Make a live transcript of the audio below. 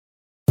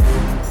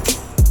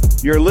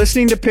You're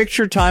listening to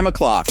Picture Time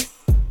O'Clock.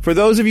 For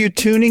those of you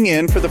tuning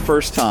in for the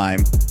first time,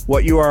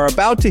 what you are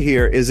about to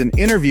hear is an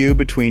interview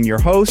between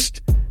your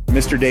host,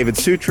 Mr. David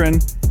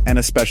Sutrin, and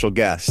a special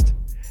guest.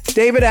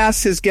 David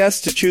asks his guests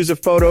to choose a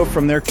photo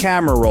from their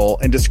camera roll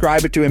and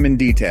describe it to him in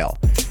detail.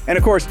 And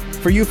of course,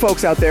 for you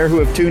folks out there who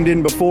have tuned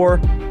in before,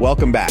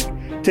 welcome back.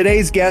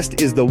 Today's guest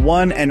is the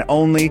one and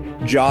only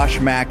Josh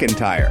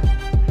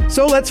McIntyre.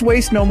 So let's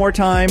waste no more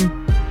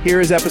time. Here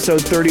is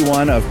episode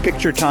 31 of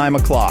Picture Time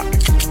O'Clock.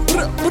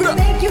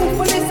 Thank you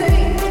for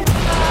listening.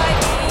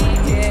 I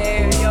need you.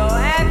 You're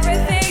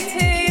everything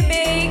to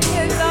me,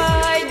 'cause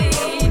I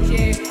need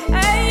you.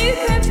 And you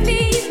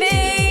complete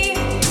me,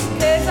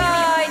 'cause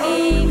I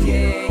need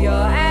you.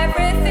 You're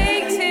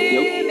everything to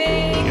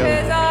me,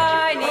 'cause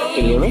I need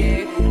Can you hear me?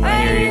 you. I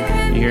hear you.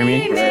 You hear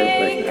me?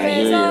 Perfect. I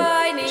hear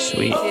you.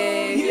 Sweet.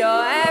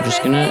 I'm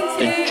just gonna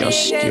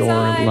adjust your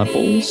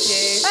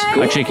levels.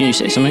 Actually, can you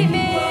say something?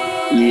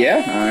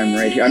 Yeah, I'm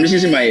right here. I'm just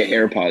using my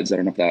AirPods. I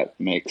don't know if that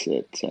makes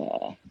it.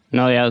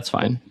 No, yeah, that's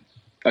fine.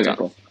 Okay,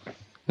 cool. I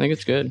think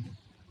it's good.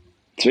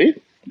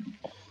 Sweet.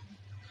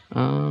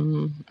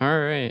 All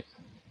right.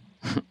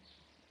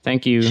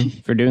 Thank you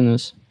for doing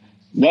this.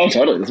 No,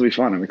 totally. This will be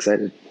fun. I'm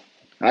excited.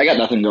 I got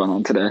nothing going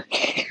on today.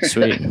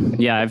 Sweet.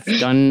 Yeah, I've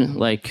done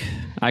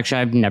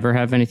actually, I've never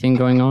have anything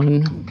going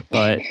on,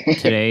 but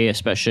today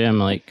especially,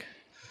 I'm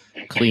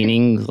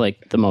cleaning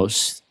the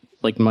most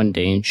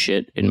mundane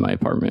shit in my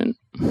apartment.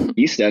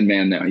 East End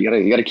man now. You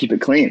gotta keep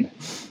it clean.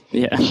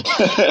 Yeah.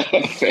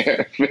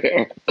 Fair.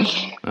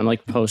 I'm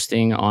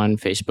posting on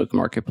Facebook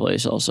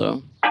Marketplace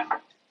also.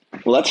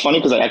 Well, that's funny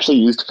because I actually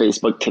used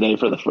Facebook today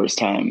for the first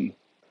time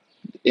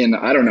in,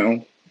 I don't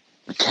know,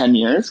 10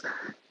 years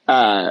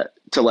to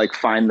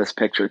find this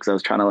picture because I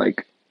was trying to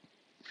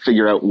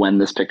figure out when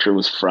this picture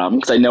was from,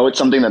 because I know it's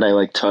something that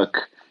I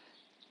took.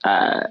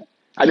 I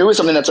knew it was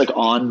something that's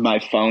on my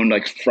phone,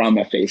 from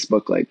a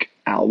Facebook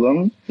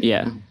album.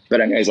 Yeah. But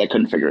anyways, I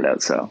couldn't figure it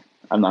out, so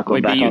I'm not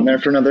going Wait, back on there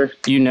for another.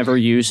 You never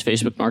use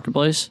Facebook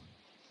Marketplace?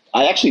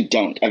 I actually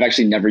don't. I've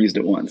actually never used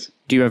it once.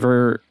 Do you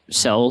ever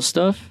sell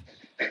stuff?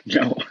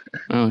 No.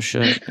 Oh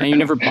shit! And you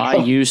never buy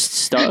used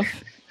stuff?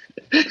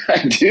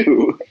 I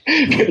do,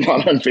 but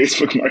not on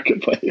Facebook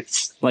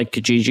Marketplace. Like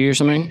Kijiji or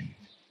something?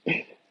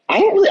 I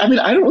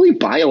don't really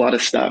buy a lot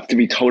of stuff, to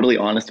be totally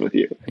honest with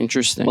you.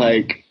 Interesting.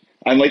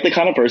 I'm the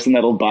kind of person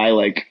that'll buy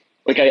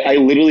I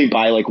literally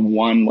buy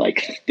one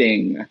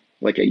thing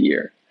a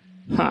year.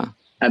 Huh.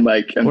 And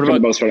for the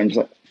most part, I'm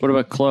just what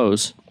about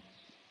clothes?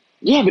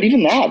 Yeah, but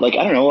even that, I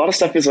don't know. A lot of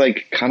stuff is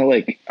kind of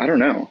I don't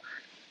know.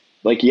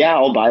 Yeah,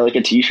 I'll buy a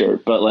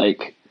t-shirt, but I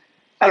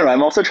don't know.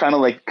 I'm also trying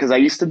to because I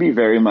used to be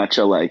very much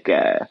a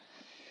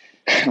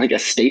a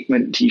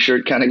statement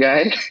t-shirt kind of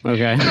guy.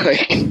 Okay.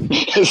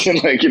 As in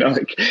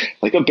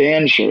a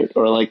band shirt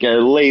or a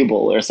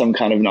label or some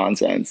kind of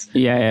nonsense.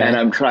 Yeah. And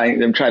I'm trying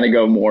to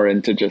go more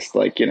into just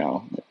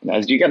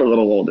as you get a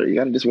little older, you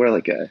got to just wear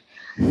a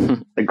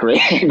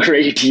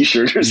gray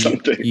t-shirt or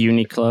something.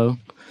 Uniqlo.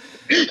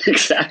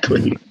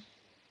 Exactly.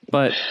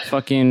 But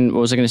fucking, what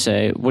was I going to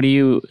say? What do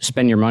you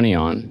spend your money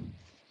on?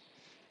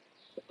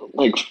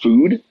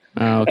 Food.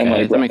 Oh, okay.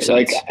 And that makes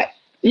sense.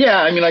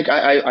 Yeah, I mean,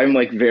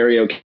 I'm very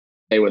okay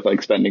with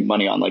spending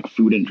money on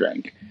food and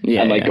drink,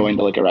 and going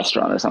to a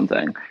restaurant or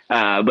something,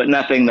 but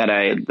nothing that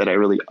I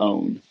really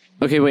own.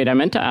 Okay, wait. I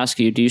meant to ask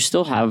you. Do you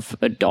still have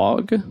a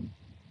dog?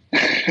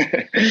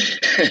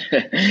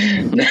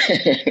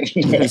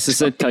 Is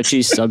this a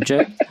touchy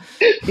subject?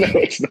 No,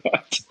 it's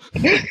not.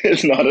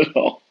 It's not at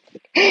all.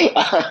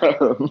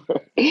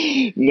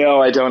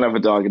 No, I don't have a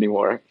dog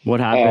anymore. What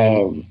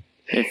happened?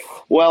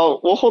 Well,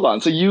 hold on.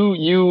 So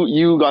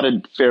you got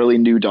a fairly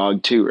new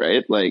dog too,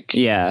 right?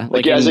 Yeah.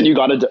 As in you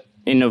got it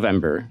in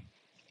November.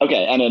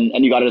 Okay,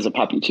 and you got it as a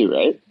puppy too,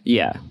 right?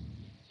 Yeah.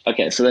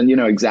 Okay, so then you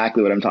know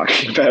exactly what I'm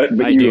talking about.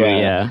 But I do,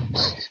 yeah.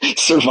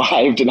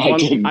 Survived, and I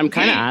didn't. I'm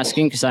kind of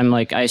asking because I'm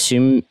I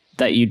assume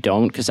that you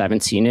don't because I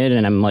haven't seen it,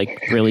 and I'm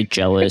really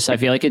jealous. I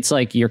feel it's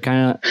you're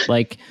kind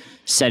of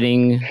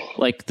setting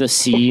the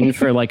scene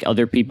for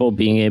other people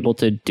being able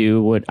to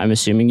do what I'm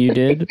assuming you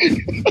did.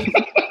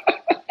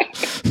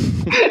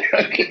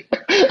 Okay.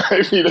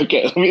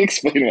 Okay, let me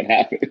explain what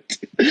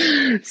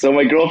happened. So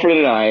my girlfriend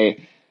and I,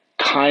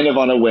 kind of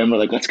on a whim, were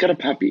let's get a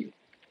puppy.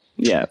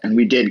 Yeah. And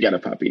we did get a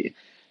puppy.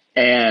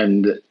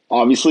 And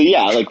obviously,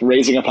 yeah,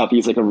 raising a puppy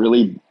is a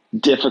really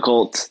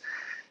difficult,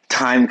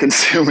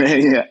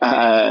 time-consuming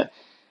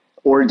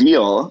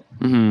ordeal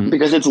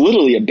because it's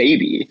literally a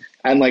baby.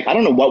 And I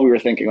don't know what we were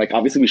thinking.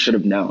 Obviously we should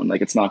have known.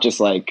 It's not just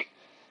yeah,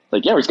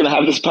 we're just going to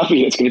have this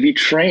puppy. It's going to be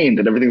trained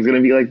and everything's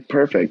going to be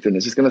perfect. And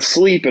it's just going to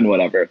sleep and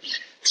whatever.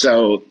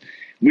 So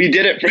we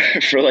did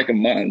it for a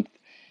month.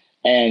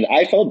 And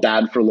I felt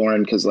bad for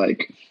Lauren because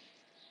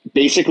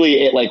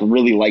basically it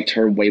really liked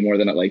her way more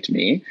than it liked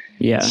me.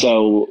 Yeah.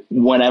 So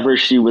whenever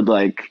she would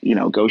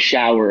go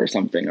shower or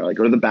something or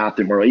go to the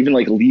bathroom or even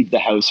leave the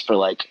house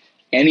for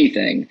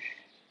anything,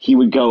 he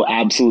would go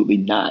absolutely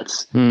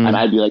nuts. And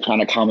I'd be trying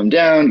to calm him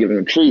down, give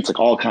him treats,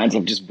 all kinds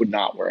of just would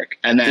not work.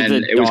 And then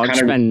Did the it was dog kind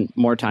of spend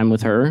more time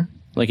with her?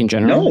 like in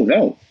general?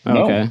 No.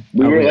 Okay.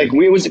 We were weird.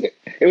 like,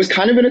 it was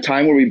kind of in a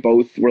time where we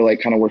both were like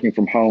kind of working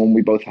from home.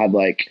 We both had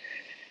like,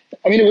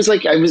 I mean, it was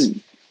like,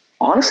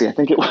 honestly, I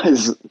think it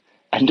was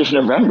end of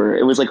November.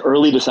 It was like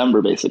early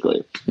December,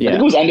 basically. Yeah. I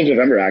think it was end of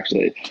November,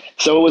 actually.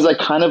 So it was like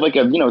kind of like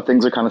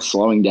things are kind of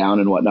slowing down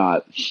and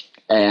whatnot.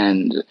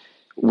 And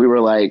we were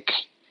like,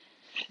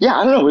 yeah,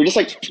 I don't know. We just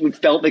like, we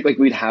felt like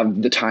we'd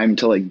have the time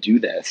to like do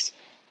this.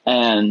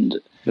 And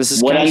This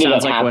is what kind of ended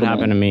sounds up like what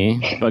happening-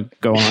 happened to me,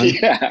 but go on.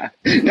 Yeah.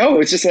 No,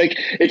 it's just like,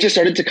 it just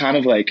started to kind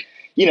of like,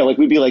 like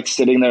we'd be like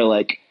sitting there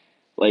like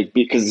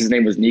because his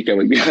name was Nico,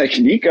 we'd be like,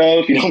 Nico,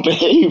 if you don't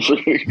behave,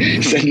 we're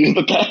gonna send you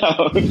to the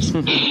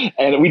pound.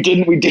 And we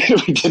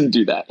didn't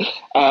do that.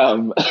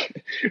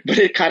 But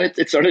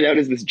it started out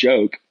as this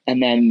joke,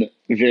 and then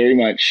very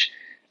much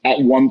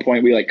at one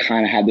point we like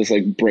kind of had this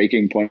like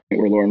breaking point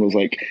where Lauren was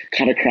like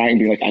kind of crying,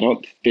 being like, I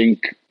don't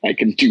think I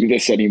can do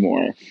this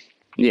anymore.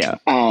 Yeah.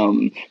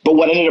 But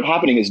what ended up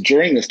happening is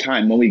during this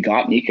time when we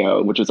got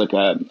Nico, which was like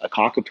a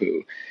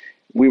cockapoo,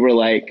 we were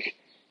like,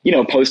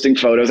 posting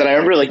photos. And I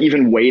remember like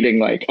even waiting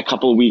like a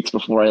couple of weeks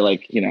before I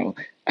like,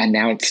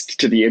 announced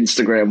to the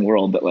Instagram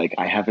world that like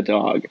I have a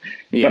dog.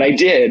 Yeah. But I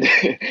did.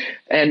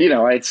 And,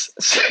 I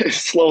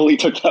slowly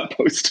took that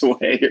post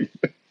away.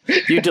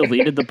 You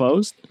deleted the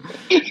post?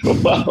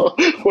 Well,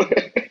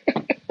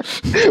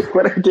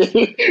 what I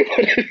did,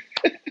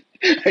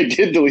 I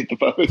did delete the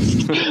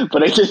post,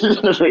 but I did it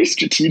in a very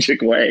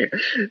strategic way.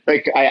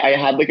 Like I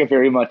had like a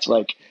very much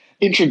like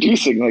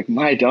introducing like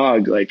my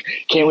dog, like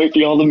can't wait for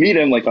y'all to meet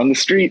him like on the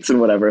streets and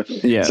whatever.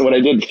 Yeah. So what I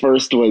did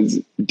first was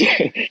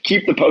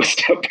keep the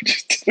post up but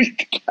just delete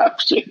the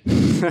caption.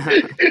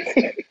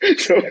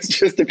 So it's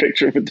just a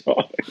picture of a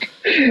dog.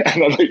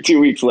 And then like 2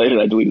 weeks later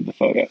I deleted the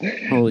photo.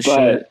 Holy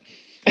shit.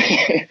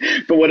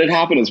 But what had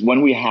happened is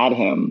when we had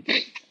him,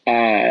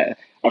 a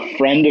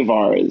friend of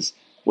ours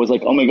was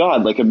like, oh my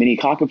God, like a mini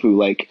cockapoo.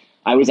 Like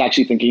I was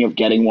actually thinking of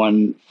getting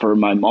one for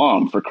my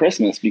mom for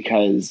Christmas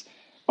because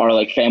our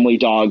like family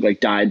dog like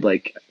died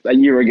like a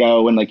year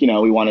ago. And like,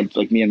 we wanted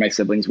like me and my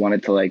siblings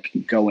wanted to like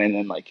go in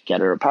and like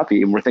get her a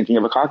puppy, and we're thinking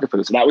of a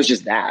cockapoo. So that was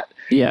just that.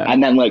 Yeah.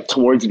 And then like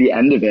towards the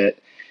end of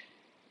it,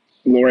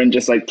 Lauren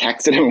just like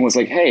texted him and was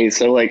like, hey,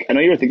 so like, I know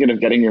you were thinking of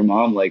getting your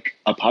mom like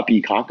a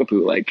puppy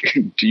cockapoo. Like,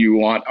 do you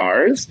want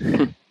ours?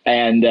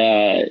 And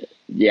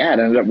yeah, it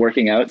ended up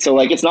working out. So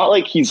like, it's not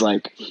like he's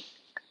like,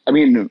 I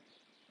mean,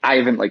 I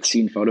haven't like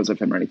seen photos of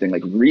him or anything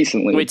like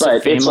recently. Wait, but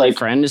it's a family it's like,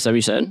 friend? Is that what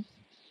you said?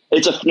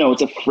 it's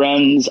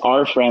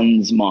our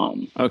friend's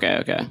mom.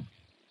 Okay.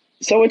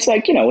 So it's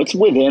like, it's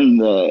within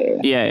the,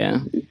 Yeah.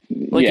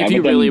 Like Yeah, if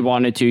you but then- really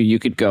wanted to, you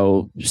could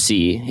go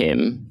see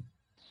him.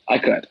 I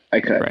could.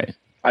 Right.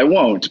 I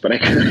won't, but I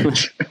could.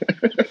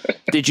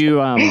 Did you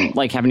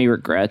like have any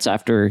regrets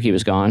after he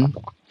was gone?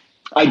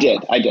 I did.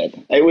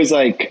 It was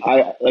like,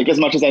 as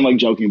much as I'm like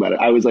joking about it,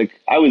 I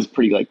was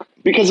pretty like,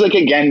 because like,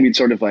 again,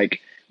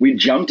 we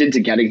jumped into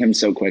getting him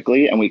so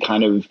quickly, and we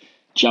kind of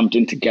jumped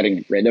into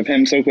getting rid of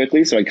him so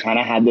quickly. So I kind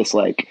of had this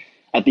like,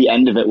 at the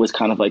end of it was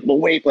kind of like, well,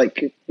 wait,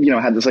 like,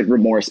 had this like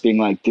remorse being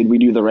like, did we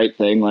do the right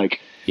thing? Like,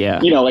 Yeah.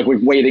 Like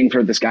we're waiting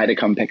for this guy to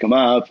come pick him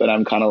up, and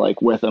I'm kind of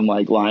like with him,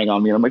 like lying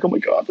on me, and I'm like, oh my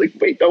God, like,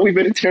 wait, no, we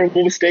made a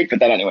terrible mistake. But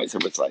then anyways,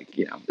 it was like,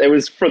 it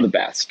was for the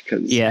best.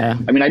 Cause Yeah.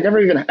 I mean, I never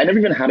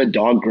even had a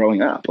dog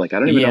growing up. Like, I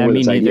don't even know where me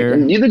this idea, neither.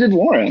 and neither did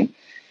Lauren.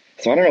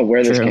 So I don't know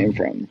where this True. came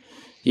from.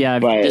 Yeah,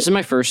 But- this is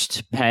my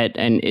first pet,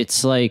 and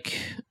it's like,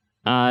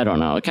 I don't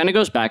know. It kind of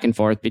goes back and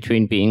forth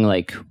between being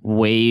like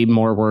way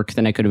more work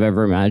than I could have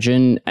ever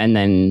imagined, and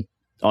then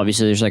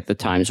obviously there's like the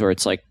times where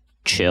it's like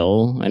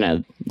chill, and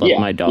I love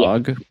my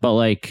dog, but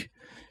like,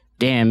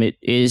 damn, it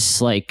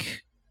is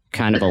like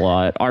kind of a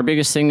lot. Our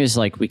biggest thing is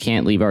like we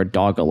can't leave our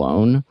dog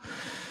alone,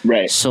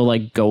 Right. so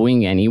like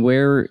going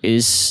anywhere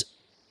is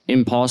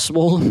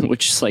impossible,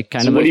 which is like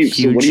kind So of what a do you- huge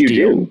so what do you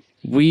deal. do?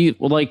 We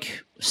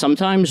like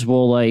sometimes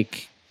we'll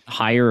like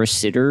hire a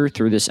sitter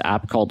through this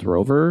app called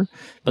Rover,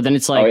 but then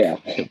it's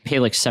like pay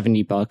like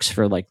 $70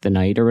 for like the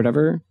night or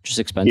whatever, which is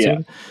expensive.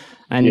 Yeah.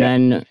 And Yeah.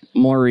 then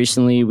more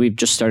recently, we've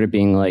just started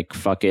being like,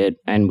 fuck it,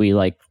 and we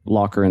like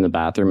lock her in the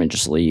bathroom and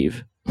just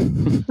leave.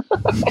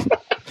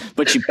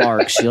 But she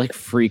barks, she like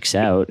freaks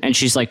out, and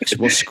she's like,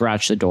 we'll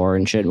scratch the door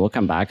and shit. We'll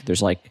come back.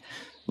 There's like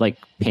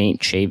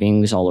paint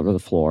shavings all over the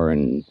floor,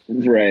 and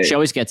Right. she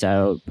always gets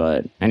out.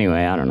 But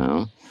anyway, I don't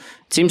know.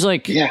 It seems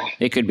like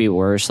it could be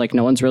worse. Like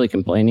no one's really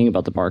complaining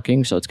about the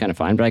barking, so it's kind of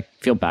fine. But I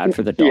feel bad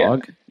for the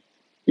dog.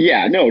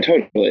 Yeah, no,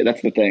 totally.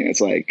 That's the thing. It's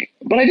like,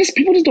 but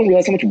people just don't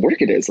realize how much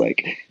work it is.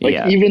 Like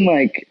even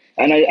like,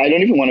 and I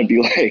don't even want to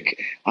be like,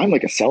 I'm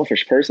like a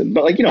selfish person,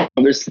 but like,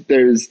 there's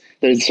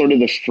sort of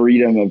the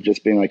freedom of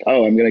just being like,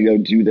 oh, I'm going to go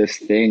do this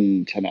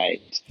thing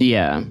tonight.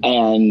 Yeah.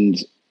 And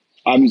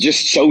I'm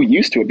just so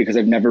used to it because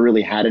I've never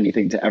really had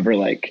anything to ever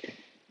like,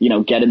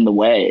 get in the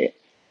way.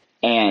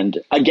 And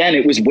again,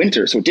 it was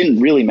winter, so it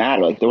didn't really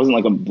matter. Like there wasn't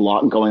like a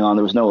lot going on.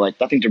 There was no like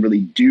nothing to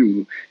really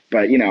do.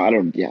 But you know, I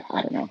don't know.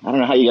 I don't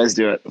know how you guys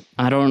do it.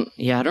 I don't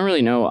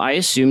really know. I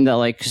assumed that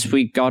like, cause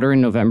we got her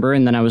in November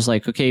and then I was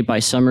like, okay, by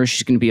summer,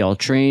 she's going to be all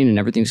trained and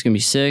everything's going to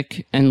be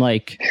sick. And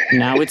like,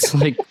 now it's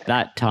like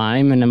that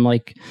time and I'm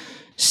like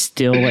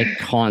still like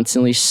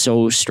constantly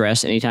so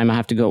stressed anytime I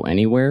have to go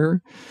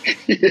anywhere.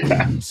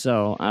 Yeah.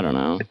 So I don't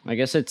know. I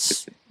guess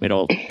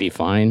it'll be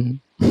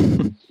fine.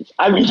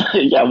 I mean,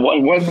 yeah,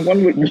 one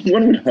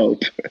would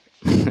hope.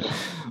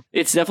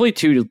 It's definitely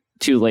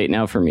too late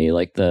now for me.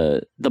 Like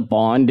the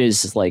bond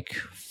is like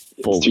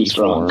fully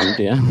formed.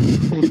 Yeah.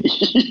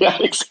 Yeah,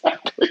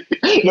 exactly.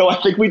 No,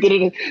 I think we did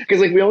it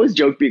because like we always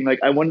joke being like,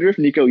 I wonder if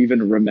Nico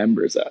even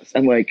remembers us.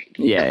 And like,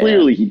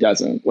 clearly he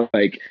doesn't.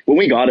 Like when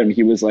we got him,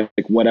 he was like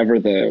whatever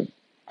I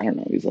don't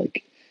know, he's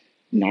like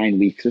 9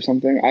 weeks or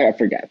something. I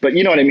forget. But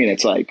you know what I mean?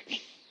 It's like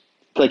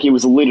he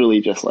was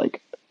literally just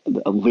like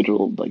a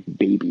literal like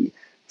baby.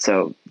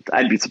 So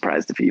I'd be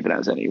surprised if he even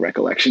has any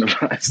recollection of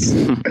us.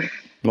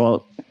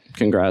 Well,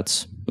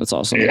 congrats. That's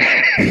awesome.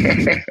 Yeah.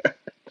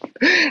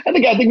 I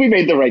think we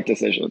made the right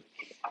decision.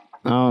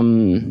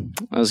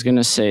 I was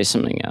gonna say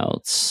something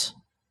else.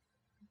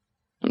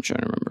 I'm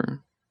trying to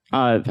remember.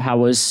 How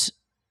was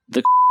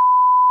the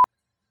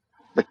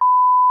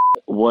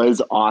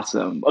was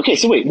awesome. Okay,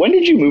 so wait, when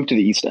did you move to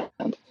the East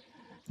End?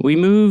 We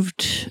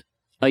moved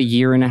a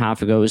year and a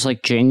half ago. It was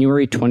like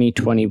January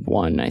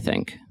 2021, I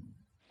think.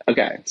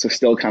 Okay, so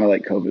still kind of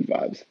like COVID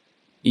vibes.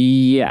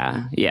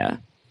 Yeah.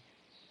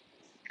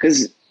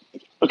 Because,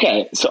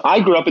 okay, so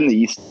I grew up in the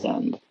East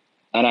End,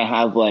 and I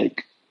have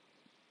like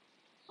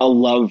a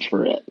love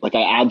for it. Like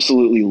I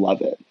absolutely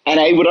love it, and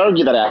I would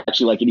argue that I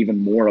actually like it even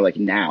more like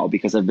now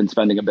because I've been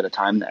spending a bit of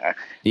time there.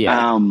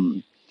 Yeah.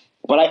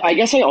 But I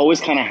guess I always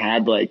kind of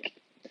had like,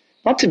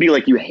 not to be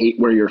like you hate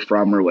where you're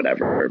from or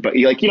whatever, but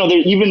like, you know, there,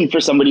 even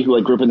for somebody who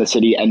like grew up in the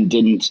city and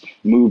didn't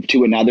move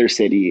to another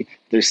city,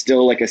 there's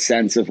still like a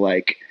sense of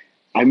like,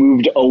 I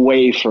moved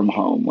away from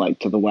home, like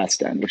to the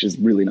West End, which is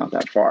really not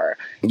that far.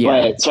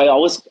 Yeah. But so I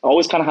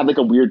always kind of had like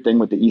a weird thing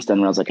with the East End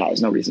where I was like, oh,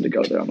 there's no reason to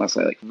go there unless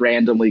I like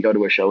randomly go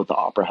to a show at the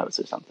Opera House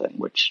or something,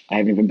 which I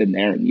haven't even been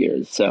there in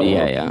years. So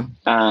yeah.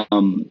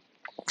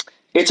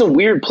 It's a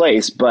weird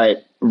place,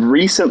 but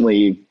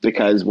recently,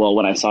 because, well,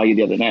 when I saw you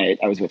the other night,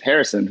 I was with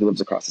Harrison, who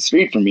lives across the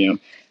street from you,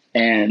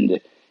 and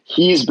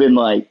he's been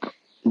like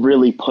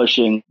really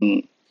pushing,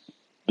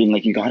 being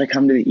like, you got to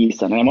come to the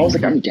East End. And I'm always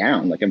like, I'm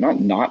down. Like,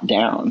 I'm not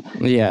down.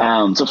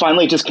 Yeah. So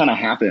finally it just kind of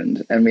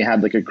happened, and we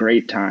had like a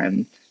great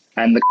time,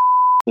 and the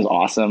was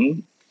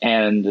awesome,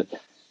 and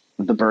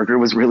the burger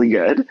was really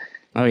good.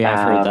 Oh yeah,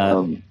 I've heard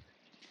that.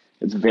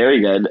 It's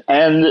very good.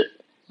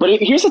 But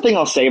here's the thing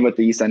I'll say about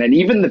the East End, and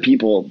even the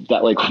people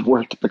that like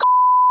worked at the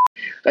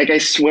like, I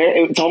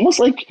swear it's almost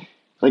like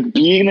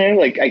being there.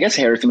 Like, I guess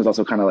Harrison was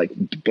also kind of like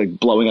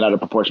blowing it out of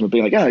proportion, but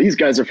being like, oh, these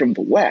guys are from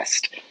the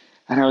West.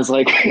 And I was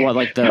like, what,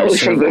 like the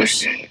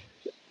servers?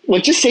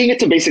 Like just saying it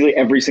to basically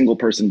every single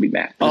person we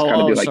met.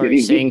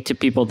 Sorry, saying to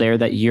people there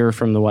that you're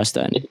from the West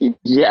End.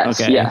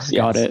 Yes, okay, yes,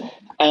 got it.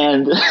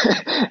 And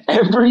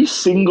every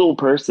single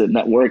person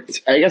that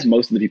worked, I guess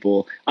most of the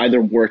people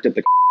either worked at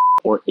the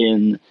or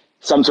in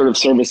some sort of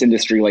service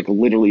industry, like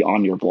literally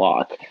on your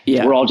block.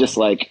 Yeah. We're all just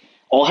like,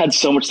 all had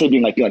so much to say,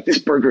 being like, this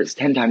burger is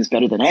 10 times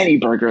better than any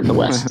burger in the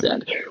West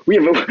End. We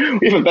have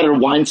a better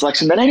wine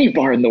selection than any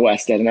bar in the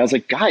West End. And I was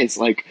like, guys,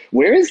 like,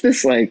 where is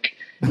this like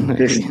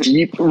this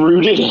deep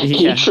rooted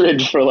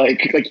hatred for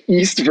like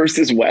East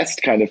versus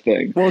West kind of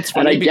thing? Well, it's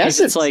funny because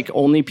it's like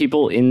only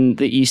people in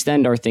the East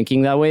End are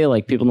thinking that way.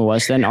 Like people in the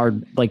West End are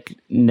like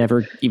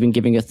never even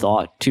giving a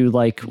thought to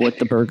like what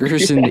the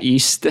burgers in the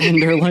East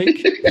End are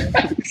like.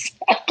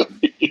 Exactly.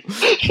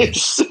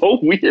 It's so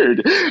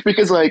weird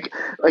because like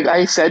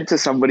I said to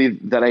somebody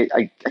that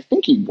I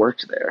think he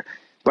worked there,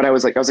 but I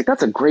was like,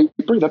 that's a great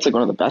burger. That's like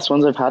one of the best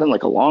ones I've had in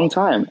like a long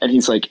time. And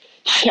he's like,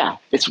 yeah,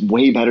 it's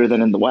way better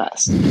than in the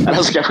West. And I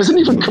was like, I wasn't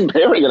even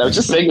comparing it. I was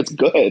just saying it's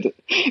good.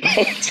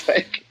 It's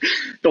like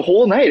the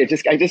whole night. I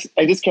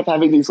just kept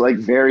having these like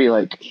very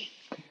like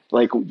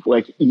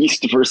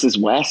East versus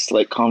West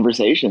like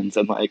conversations,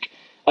 and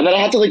then I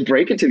had to like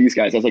break it to these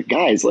guys. I was like,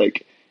 guys,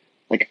 like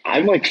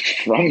I'm like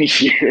from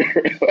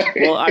here.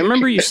 Well, I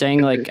remember you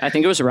saying like, I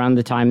think it was around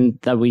the time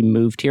that we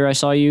moved here, I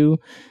saw you,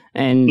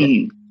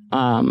 and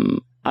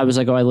I was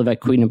like, oh, I live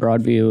at Queen of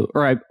Broadview,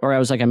 or I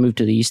was like, I moved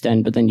to the East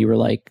End, but then you were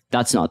like,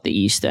 that's not the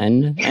East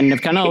End, and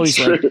I've kind of always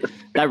like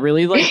that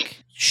really like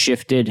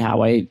shifted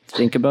how I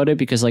think about it,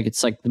 because like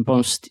it's like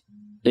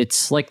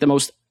the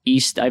most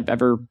East I've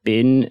ever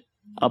been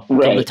up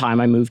until the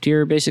time I moved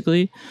here,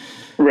 basically.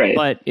 Right.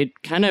 But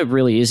it kind of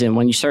really isn't.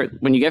 When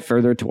you get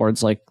further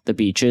towards like the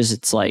beaches,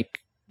 it's like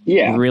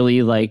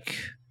really like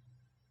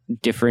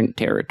different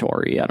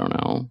territory. I don't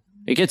know.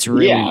 It gets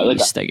really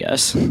east, I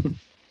guess.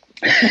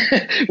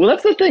 Well,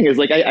 that's the thing is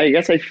like, I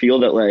guess I feel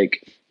that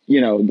like, you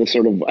know, the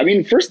sort of, I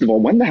mean, first of all,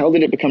 when the hell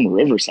did it become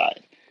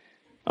Riverside?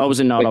 Oh, was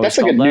it not? Like, that's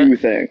like a new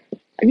thing.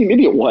 I mean,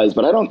 maybe it was,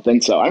 but I don't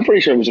think so. I'm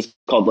pretty sure it was just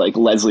called like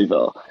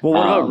Leslieville. Well,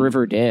 what about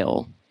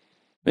Riverdale?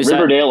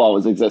 Riverdale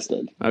always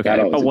existed.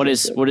 Okay, but what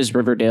is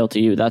Riverdale to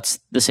you? That's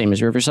the same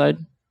as Riverside?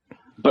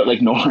 But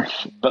like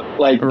north, but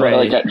like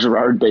at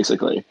Girard,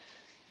 basically.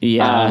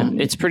 Yeah,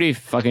 it's pretty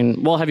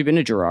fucking... Well, have you been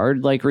to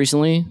Girard, like,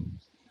 recently?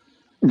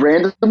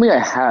 Randomly, I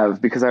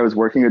have, because I was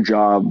working a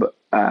job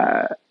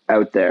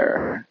out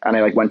there, and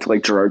I like went to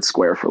like Girard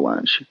Square for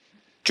lunch.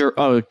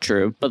 Oh,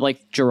 true. But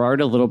like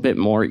Girard, a little bit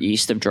more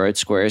east of Girard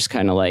Square, is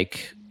kind of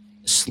like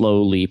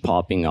slowly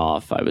popping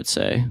off, I would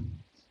say.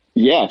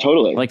 Yeah,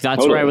 totally. Like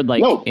that's where I would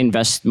like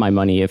invest my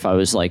money if I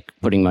was like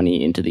putting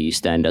money into the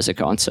East End as a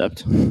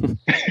concept. I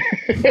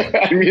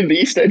mean, the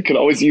East End could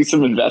always use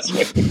some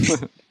investments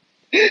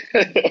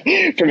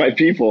for my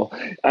people.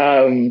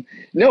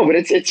 No, but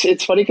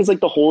it's funny because like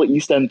the whole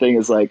East End thing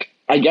is like,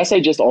 I guess I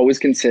just always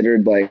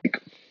considered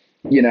like,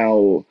 you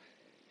know,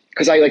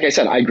 because like I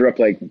said, I grew up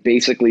like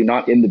basically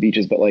not in the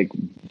beaches, but like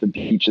the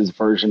beaches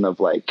version of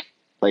like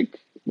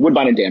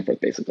Woodbine and Danforth,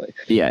 basically.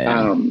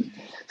 Yeah.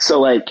 So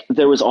like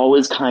there was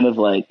always kind of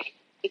like,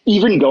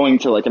 even going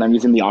to like, and I'm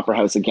using the Opera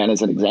House again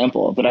as an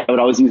example, but I would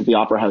always use the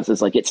Opera House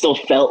as like, it still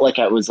felt like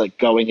I was like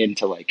going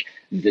into like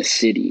the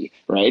city,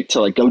 right?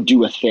 To like go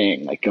do a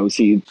thing, like go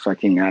see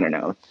fucking, I don't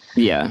know.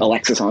 Yeah.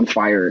 Alexis on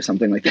Fire or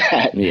something like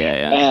that.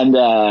 Yeah.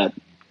 And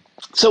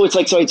so it's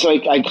like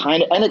I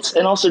kind of,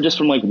 and also just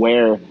from like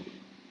where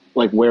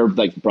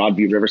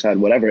Broadview, Riverside,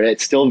 whatever, it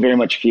still very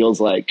much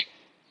feels like,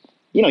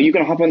 you know, you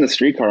can hop on the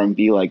streetcar and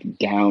be like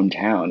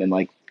downtown in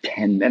like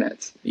 10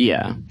 minutes.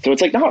 Yeah. So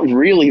it's like not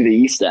really the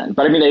East End,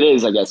 but I mean, it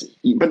is, I guess.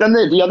 But then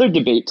the other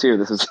debate too,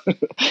 this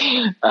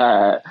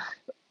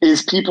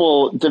is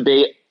people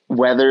debate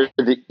whether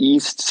the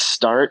East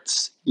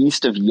starts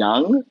east of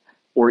Yonge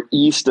or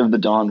east of the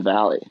Don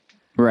Valley.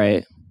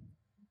 Right.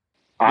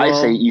 I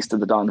say east of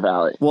the Don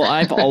Valley. Well,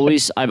 I've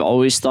always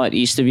thought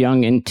east of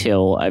Yonge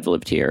until I've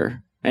lived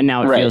here. And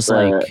now it feels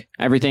like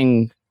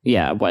everything,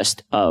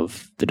 west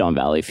of the Don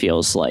Valley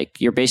feels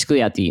like you're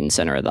basically at the Eaton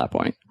Center at that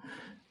point.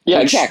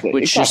 Yeah,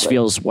 Which just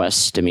feels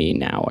west to me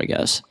now, I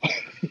guess.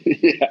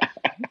 Yeah.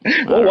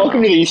 Well,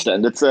 welcome to the East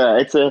End. It's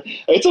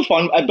a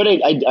fun, but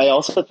I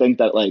also think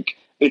that like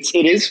it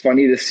is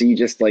funny to see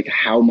just like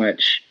how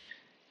much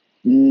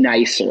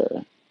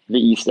nicer the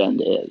East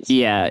End is.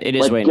 Yeah, it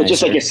is like, way nicer.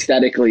 Just like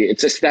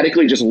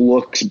aesthetically just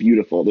looks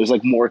beautiful. There's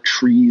like more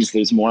trees.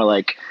 There's more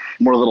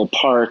little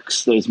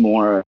parks. There's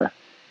more.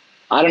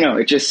 I don't know.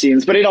 It just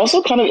seems, but it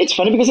also kind of, it's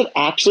funny because it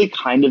actually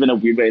kind of in a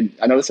weird way,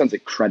 I know this sounds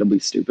incredibly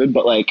stupid,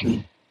 but like,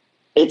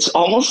 it's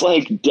almost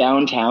like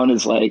downtown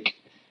is like,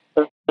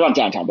 not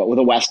downtown, but with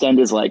the West End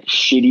is like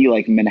shitty,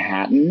 like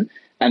Manhattan,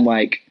 and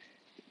like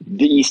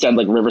the East End,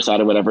 like Riverside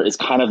or whatever, is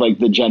kind of like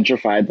the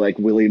gentrified, like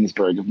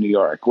Williamsburg of New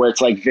York, where it's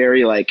like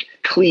very like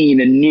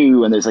clean and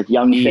new. And there's like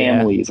young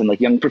families and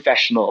like young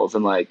professionals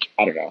and like,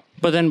 I don't know.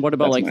 But then what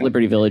about like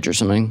Liberty Village or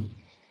something?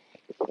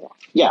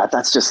 Yeah,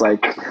 that's just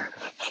like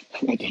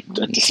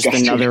just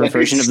another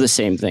version of the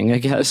same thing, I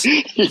guess.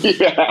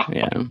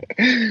 Yeah.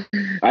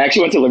 I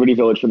actually went to Liberty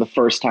Village for the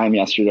first time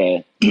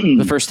yesterday.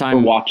 The first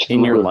time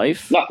in your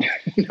life? No.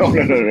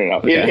 Okay.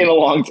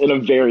 In a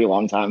very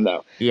long time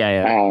though.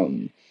 Yeah.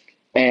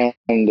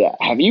 And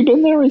have you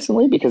been there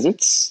recently? Because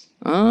it's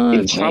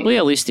probably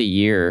at least a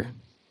year.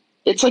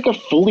 It's like a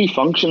fully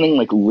functioning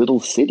like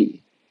little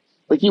city.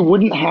 Like you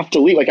wouldn't have to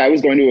leave. Like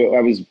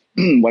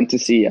went to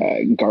see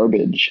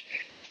Garbage.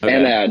 Okay.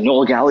 And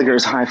Noel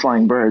Gallagher's High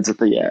Flying Birds at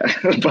the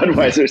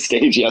Budweiser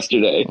stage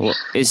yesterday. Well,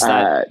 is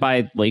that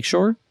by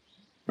Lakeshore?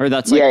 Or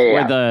that's like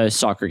where the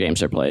soccer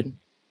games are played?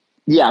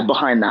 Yeah,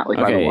 behind that, like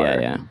by the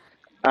water. Yeah.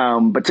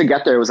 But to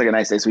get there, it was like a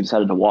nice day, so we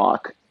decided to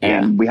walk.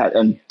 And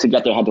to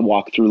get there, had to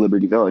walk through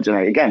Liberty Village. And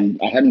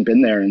I hadn't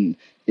been there in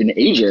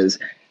ages.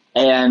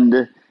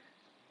 And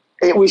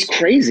it was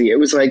crazy. It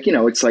was like, you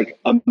know, it's like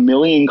a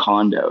million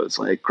condos,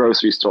 like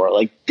grocery store,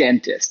 like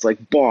dentist,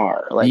 like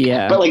bar, like,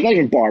 but like not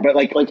even bar, but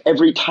like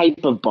every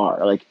type of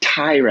bar, like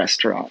Thai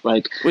restaurant,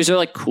 like. Was there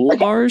like cool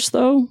bars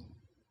though?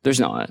 There's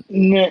not.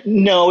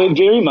 No, it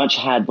very much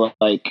had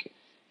like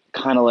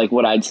kind of like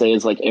what I'd say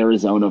is like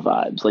Arizona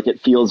vibes. Like it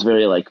feels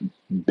very like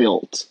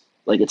built.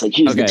 Like it's like,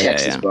 here's the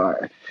Texas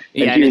bar.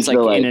 Yeah, and it's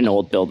like in an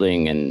old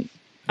building and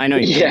I know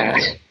you.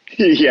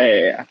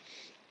 Yeah.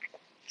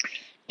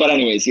 But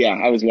anyways,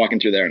 I was walking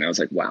through there and I was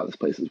like, wow, this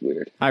place is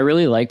weird. I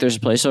really like, there's a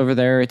place over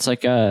there. It's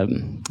like, I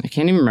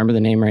can't even remember the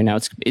name right now.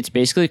 It's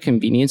basically a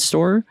convenience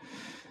store.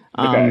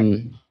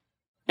 And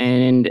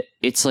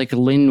it's like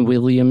Lynn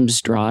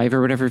Williams Drive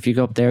or whatever. If you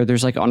go up there,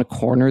 there's like on a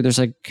corner, there's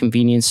like a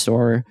convenience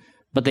store,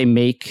 but they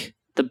make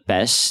the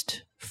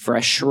best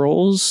fresh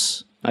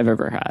rolls I've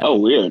ever had. Oh,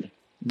 weird.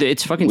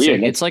 It's fucking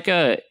sick. It's like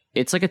a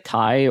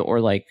Thai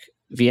or like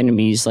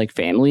Vietnamese like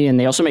family, and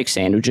they also make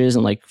sandwiches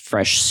and like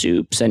fresh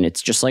soups, and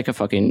it's just like a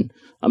fucking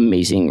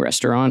amazing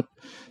restaurant.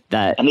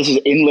 And this is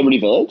in Liberty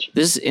Village?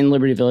 This is in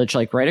Liberty Village,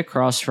 like right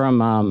across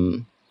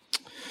from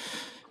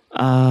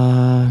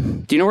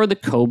do you know where the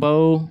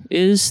Kobo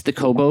is? The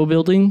Kobo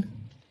building?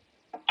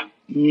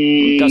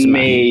 Doesn't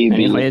maybe.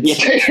 Matter. Anyway,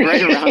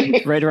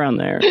 it's right around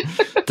there.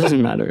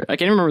 Doesn't matter. I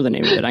can't remember the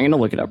name of it. I'm gonna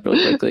look it up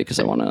really quickly because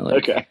I want to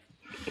like. Okay.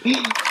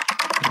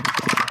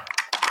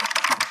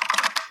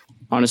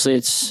 Honestly,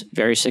 it's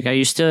very sick. I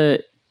used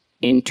to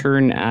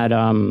intern at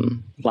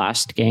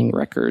Last Gang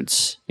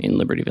Records in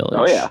Liberty Village.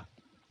 Oh yeah.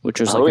 Which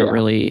was like a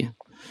really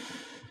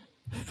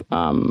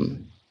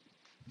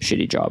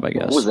shitty job, I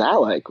guess. What was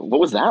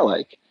that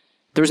like?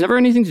 There was never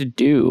anything to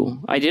do.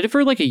 I did it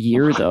for like a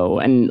year though,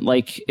 and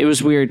like it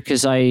was weird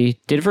because I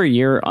did it for a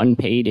year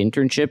unpaid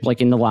internship, like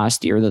in the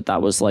last year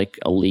that was like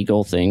a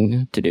legal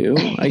thing to do,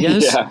 I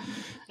guess. Yeah.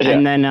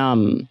 And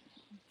then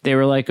they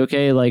were like,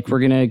 okay, like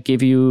we're gonna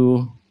give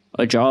you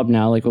a job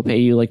now, like we'll pay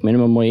you like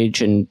minimum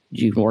wage and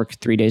you can work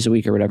 3 days a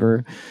week or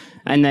whatever.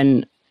 And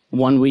then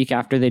 1 week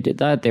after they did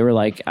that, they were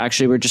like,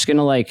 actually, we're just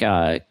gonna like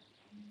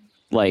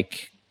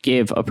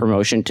give a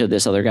promotion to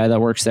this other guy that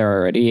works there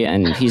already,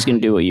 and he's gonna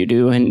do what you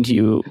do. And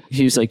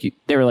he's like,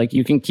 they were like,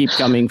 you can keep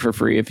coming for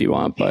free if you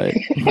want, but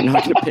we're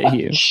not gonna pay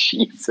you.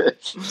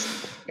 Jesus.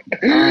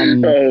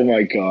 Oh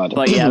my God.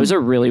 But yeah, it was a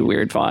really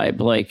weird vibe.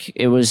 Like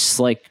it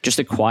was like just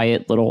a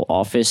quiet little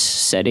office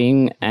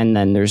setting, and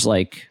then there's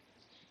like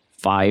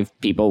 5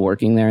 people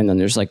working there, and then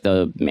there's like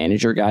the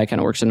manager guy kind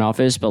of works in an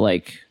office, but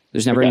like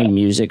there's never any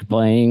music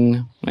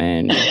playing,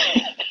 and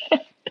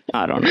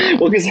I don't know.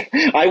 Well, because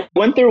I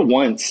went there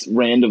once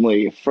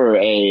randomly for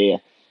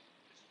a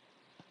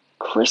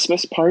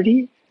Christmas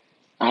party.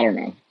 I don't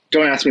know.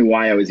 Don't ask me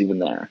why I was even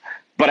there.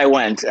 But I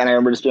went, and I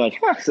remember just being like,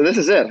 huh, so this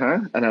is it, huh?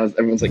 And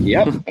everyone's like,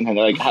 yep. And I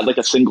like had like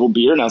a single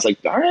beer, and I was like,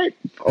 all right,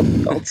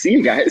 I'll see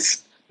you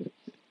guys.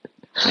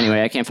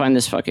 Anyway, I can't find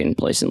this fucking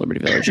place in Liberty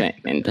Village, and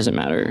it doesn't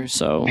matter,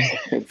 so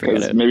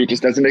forget it. Maybe it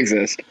just doesn't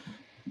exist.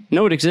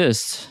 No, it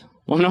exists.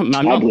 Well, I'm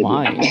not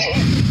lying.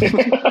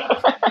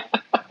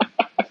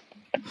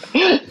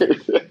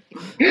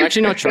 I'm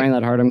actually not trying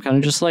that hard. I'm kind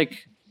of just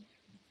like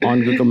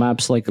on Google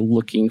Maps, like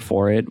looking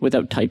for it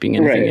without typing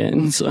anything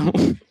in. So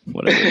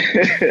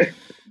whatever.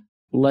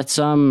 Let's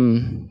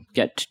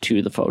get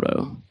to the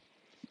photo.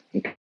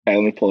 Okay,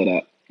 let me pull it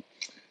up.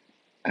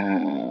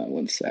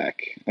 1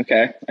 sec.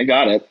 Okay, I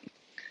got it.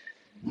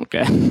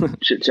 Okay.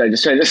 Should I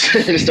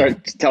just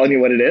start telling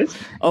you what it is?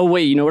 Oh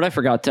wait, you know what I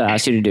forgot to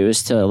ask you to do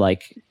is to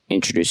like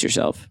introduce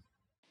yourself.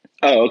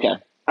 Oh, okay.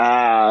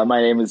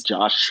 My name is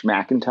Josh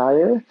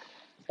McIntyre,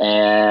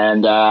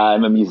 and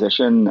I'm a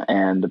musician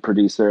and a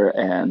producer,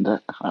 and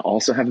I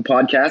also have a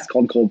podcast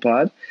called Cold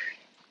Pod.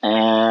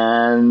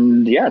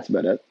 And yeah, that's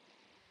about it.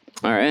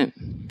 All right.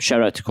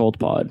 Shout out to Cold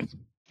Pod.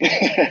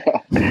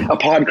 A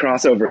pod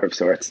crossover of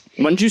sorts.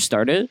 When did you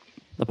start it?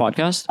 The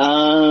podcast?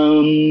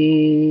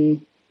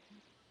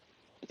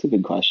 That's a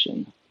good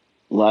question.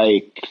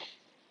 Like,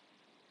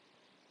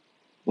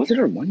 was it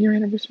our 1 year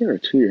anniversary or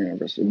 2 year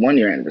anniversary? 1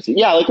 year anniversary.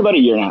 Yeah, like about a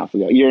year and a half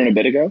ago. Year and a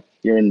bit ago.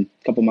 Year and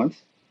a couple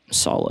months.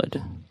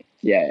 Solid.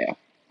 Yeah.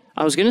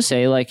 I was gonna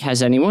say, like,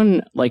 has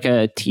anyone, like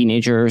a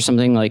teenager or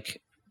something,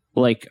 like,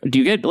 do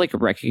you get like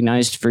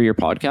recognized for your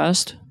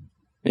podcast?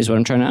 Is what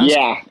I'm trying to ask.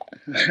 Yeah,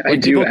 I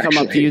do. People come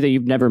up to you that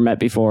you've never met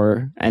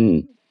before,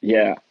 and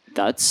yeah,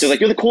 that's so like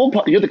you're the cold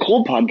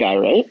pod guy,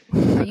 right?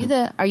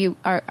 Are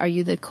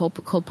you the cold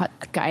pod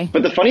guy?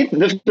 But the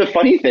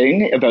funny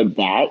thing about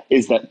that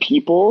is that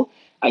people,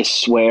 I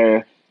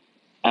swear,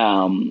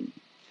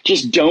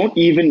 just don't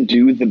even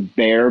do the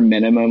bare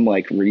minimum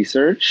like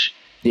research.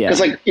 Yeah.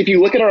 Because like if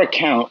you look at our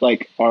account,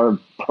 like our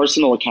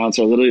personal accounts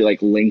are literally like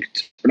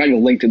linked. They're not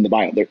even linked in the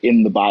bio. They're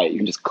in the bio. You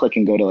can just click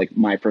and go to like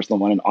my personal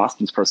one and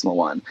Austin's personal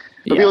one.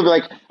 But people will be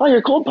like, "Oh, you're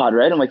a Cold Pod,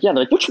 right?" I'm like, "Yeah."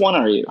 They're like, "Which one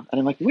are you?" And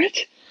I'm like, "What?"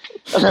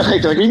 And they're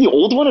like, "Are you the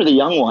old one or the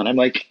young one?" I'm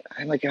like,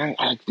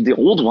 the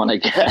old one, I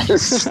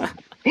guess.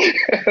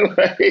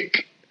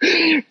 Like,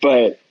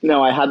 but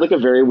no, I had a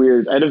very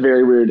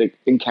weird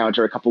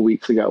encounter a couple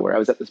weeks ago where I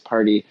was at this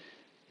party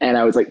and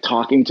I was like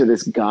talking to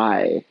this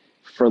guy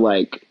for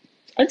like,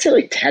 I'd say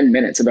like 10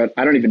 minutes about,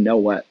 I don't even know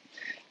what.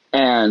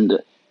 And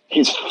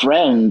his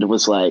friend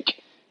was like,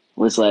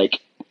 we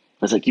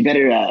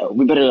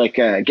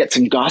better get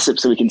some gossip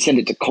so we can send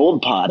it to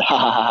Cold Pod. Ha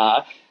ha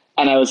ha.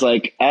 And I was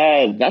like,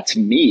 that's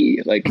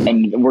me. Like,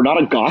 and we're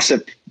not a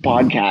gossip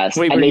podcast.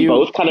 Wait, and they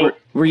both kind of,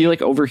 were you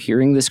like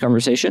overhearing this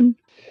conversation?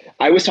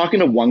 I was talking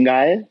to one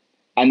guy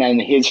and then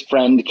his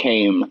friend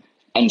came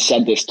and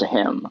said this to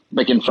him,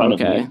 like in front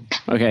of me.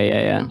 Okay,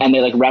 yeah. And they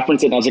like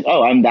referenced it and I was like,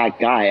 oh, I'm that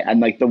guy. And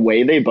like the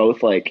way they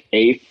both like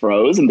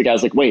froze and the guy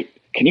was like, wait,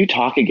 can you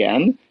talk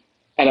again?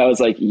 And I was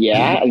like,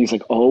 yeah. And he's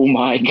like, oh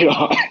my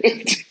God.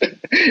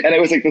 And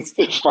it was like this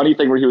funny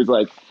thing where he was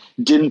like,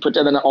 didn't put,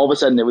 and then all of a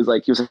sudden it was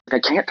like, he was like, I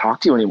can't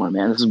talk to you anymore,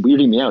 man. This is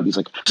weirding me out. He's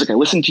like, I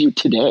listened to you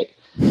today.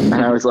 And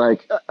I was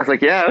like,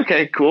 yeah,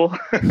 okay, cool.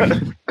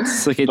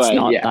 It's like, it's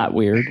not that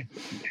weird.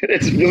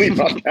 It's really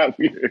not that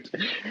weird.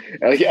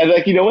 Like,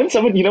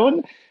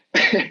 when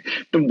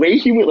the way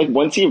he would, like,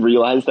 once he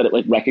realized that it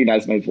like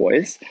recognized my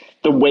voice,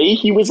 the way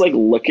he was like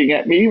looking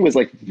at me was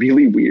like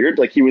really weird.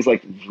 Like he was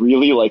like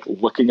really like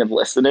looking and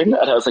listening.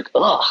 And I was like,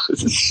 oh,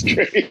 this is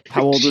strange.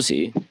 How old was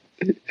he?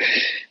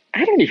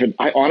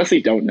 I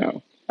honestly don't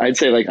know. I'd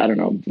say like, I don't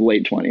know,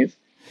 late 20s.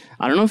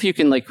 I don't know if you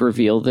can like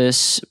reveal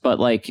this, but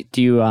like,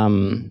 do you,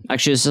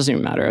 actually, this doesn't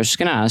even matter. I was just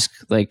going to ask,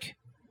 like,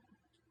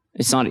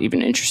 it's not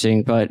even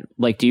interesting, but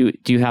like, do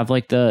you have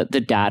like the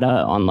data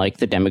on like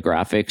the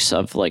demographics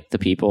of like the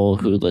people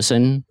who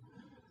listen?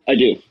 I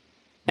do.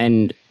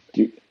 And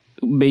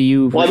may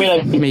you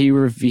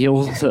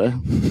reveal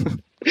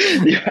the...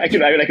 Yeah, I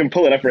can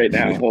pull it up right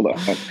now. Hold on.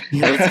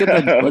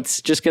 Yeah,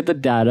 let's just get the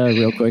data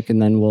real quick,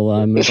 and then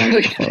we'll move on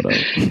to the photo.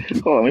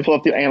 Hold on, let me pull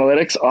up the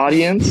analytics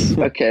audience.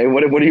 Okay,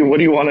 what do you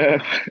want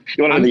to?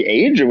 You want the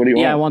age, or what do you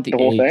want? Yeah, I want the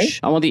whole age. thing?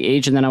 I want the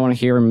age, and then I want to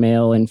hear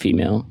male and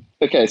female.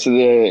 Okay, so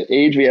the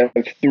age, we have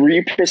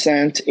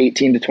 3%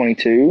 18 to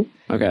 22.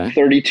 Okay.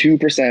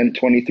 32%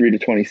 23 to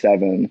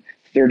 27.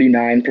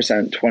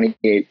 39%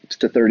 28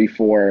 to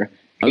 34.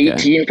 Okay.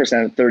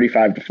 18%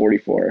 35 to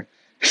 44.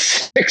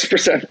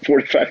 6%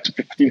 45 to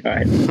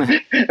 59.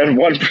 And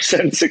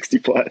 1% 60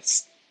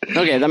 plus.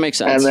 Okay, that makes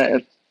sense.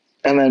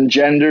 And then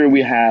gender,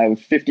 we have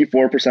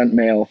 54%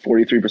 male,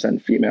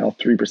 43% female,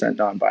 3%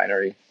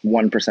 non-binary,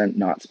 1%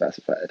 not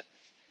specified.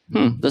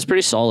 That's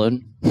pretty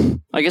solid.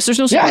 I guess there's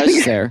no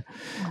surprises there.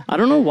 I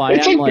don't know why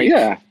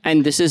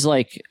and this is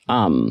like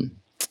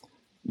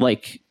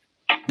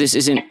this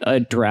isn't a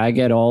drag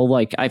at all.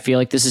 Like, I feel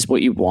like this is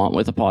what you want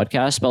with a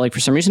podcast, but like for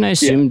some reason I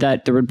assumed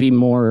that there would be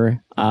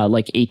more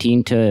like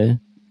 18 to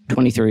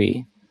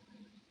 23.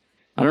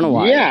 I don't know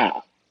why. Yeah.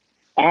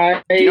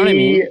 Do you know what I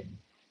mean?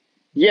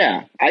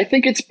 Yeah, I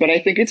think it's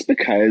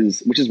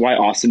because, which is why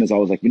Austin is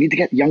always like, we need to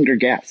get younger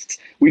guests.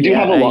 We do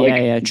have a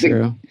lot.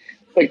 True.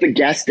 The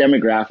guest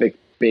demographic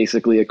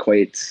basically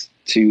equates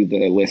to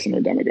the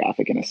listener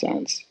demographic in a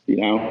sense, you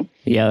know?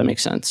 Yeah, that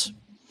makes sense.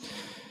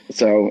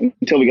 So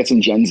until we get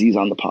some Gen Zs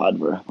on the pod,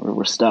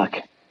 we're stuck.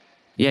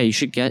 Yeah, you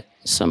should get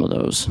some of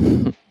those.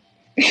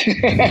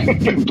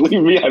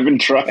 Believe me, I've been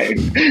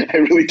trying. I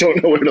really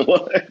don't know where to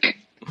look.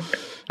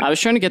 I was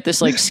trying to get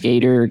this like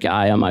skater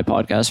guy on my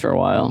podcast for a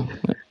while,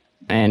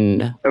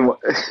 and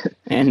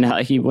he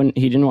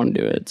didn't want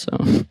to do it. So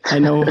I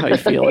know how you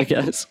feel, I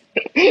guess.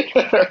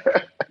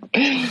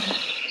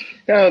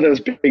 Oh, those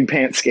big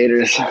pants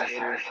skaters.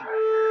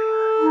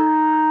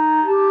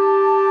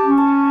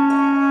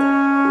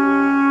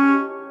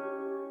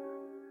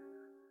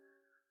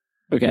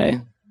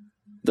 Okay,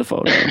 the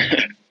photo.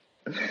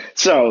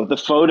 So the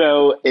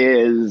photo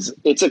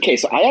it's okay.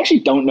 So I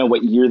actually don't know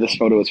what year this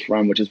photo is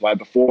from, which is why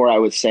before I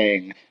was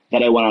saying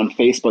that I went on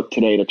Facebook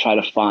today to try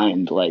to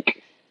find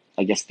like,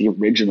 I guess the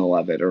original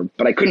of it,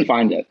 but I couldn't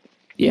find it.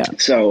 Yeah.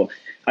 So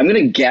I'm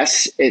going to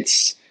guess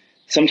it's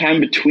sometime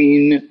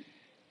between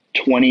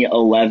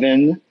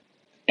 2011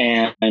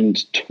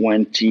 and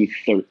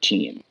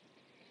 2013.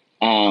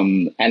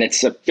 And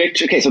it's a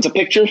picture. Okay. So it's a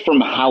picture from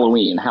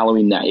Halloween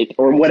night,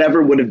 or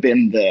whatever would have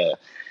been the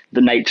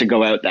night to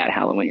go out that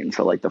Halloween.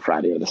 So like the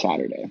Friday or the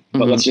Saturday,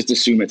 but let's just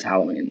assume it's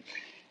Halloween.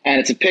 And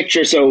it's a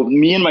picture. So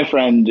me and my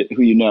friend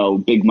who, you know,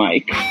 Big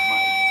Mike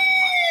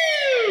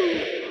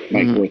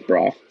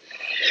Worthbrough,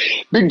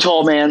 big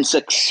tall man,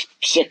 six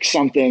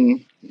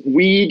something.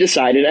 We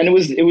decided, and it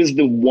was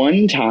the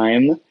one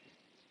time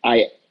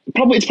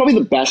it's probably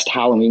the best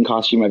Halloween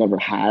costume I've ever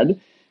had.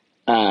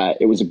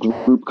 It was a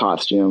group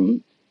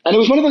costume, and it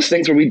was one of those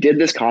things where we did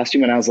this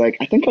costume and I was like,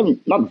 I think I'm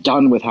not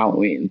done with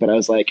Halloween, but I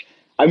was like,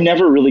 I'm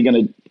never really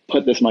going to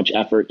put this much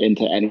effort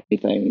into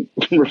anything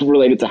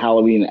related to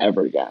Halloween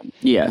ever again.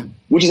 Yeah.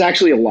 Which is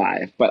actually a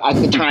lie. But at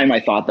the time I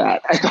thought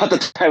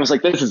I was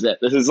like, this is it.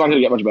 This is not going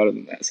to get much better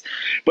than this.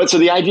 But so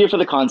the idea for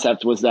the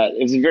concept was that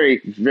it was very,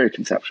 very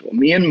conceptual.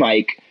 Me and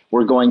Mike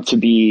were going to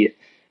be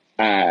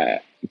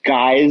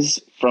guys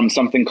from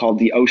something called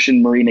the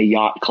Ocean Marina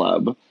Yacht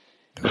Club,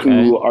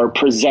 who are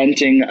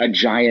presenting a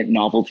giant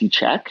novelty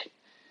check.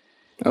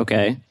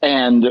 Okay.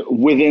 And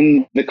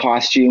within the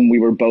costume, we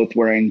were both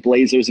wearing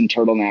blazers and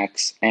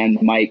turtlenecks,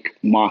 and Mike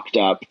mocked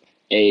up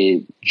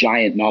a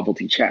giant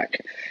novelty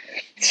check.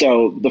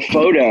 So the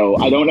photo,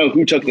 I don't know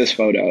who took this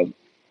photo,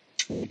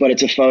 but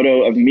it's a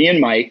photo of me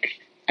and Mike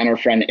and our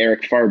friend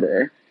Eric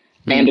Farber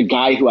and a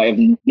guy who I have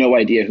no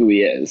idea who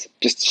he is.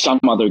 Just some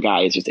other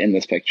guy is just in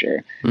this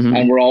picture.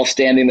 And we're all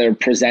standing there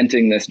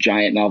presenting this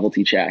giant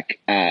novelty check.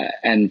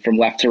 And from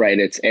left to right,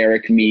 it's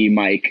Eric, me,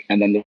 Mike,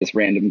 and then this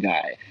random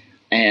guy.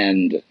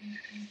 And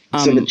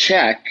so the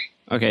check.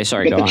 Okay,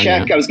 sorry. But the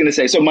check, I was going to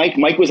say. So Mike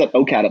was at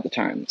OCAD at the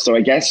time. So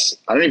I guess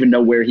I don't even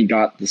know where he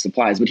got the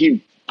supplies, but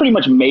he pretty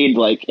much made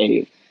like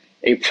a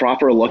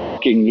proper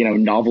looking, you know,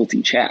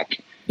 novelty check.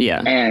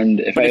 Yeah.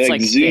 And if I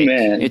like zoom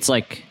in, it's not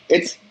like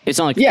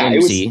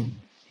flimsy.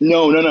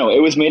 No.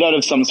 It was made out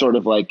of some sort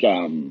of like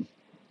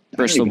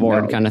Bristol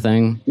board kind of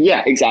thing.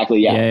 Yeah, exactly.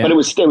 Yeah. But it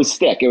was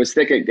thick. It was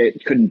thick.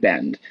 It couldn't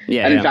bend.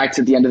 Yeah. And in fact,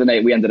 at the end of the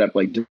night, we ended up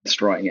like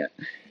destroying it.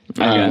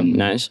 Okay,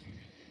 nice.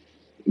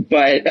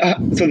 But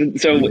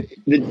so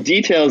the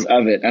details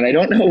of it, and I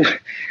don't know,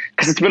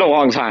 because it's been a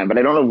long time, but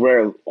I don't know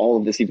where all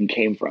of this even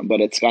came from. But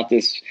it's got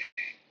this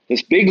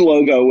big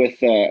logo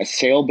with a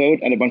sailboat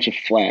and a bunch of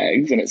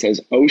flags, and it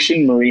says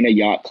Ocean Marina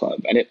Yacht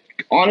Club. And it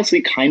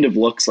honestly kind of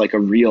looks like a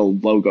real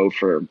logo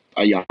for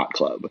a yacht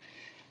club.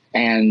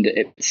 And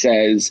it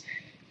says,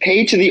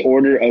 pay to the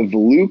order of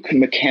Luke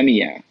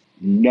McIntyre.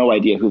 No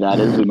idea who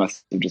that is. We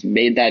must have just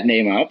made that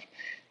name up.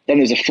 Then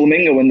there's a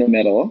flamingo in the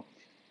middle.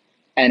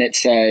 and it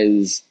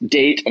says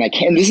date, and I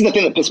can't. And this is the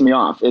thing that pissed me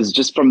off, is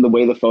just from the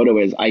way the photo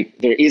is.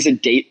 There is a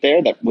date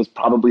there that was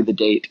probably the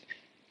date,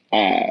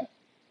 or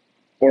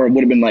it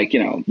would have been like,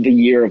 the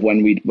year of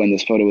when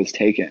this photo was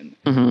taken.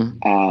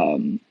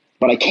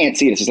 But I can't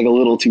see it. It's just like a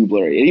little too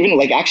blurry. It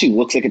even actually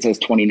looks like it says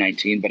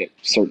 2019, but it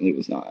certainly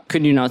was not.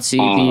 Could you not see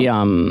the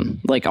on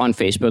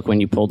Facebook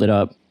when you pulled it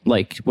up?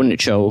 Wouldn't it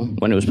show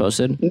when it was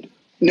posted?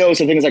 No,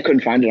 so the thing is I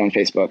couldn't find it on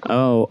Facebook.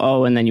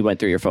 Oh, and then you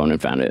went through your phone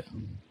and found it.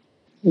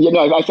 Yeah,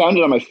 no, I found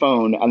it on my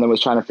phone and then was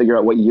trying to figure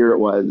out what year it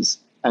was.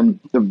 And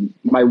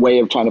my way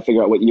of trying to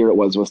figure out what year it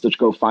was to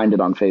go find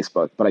it on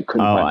Facebook, but I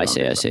couldn't find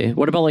it. I see.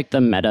 What about the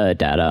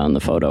metadata on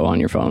the photo on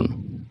your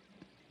phone?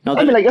 No,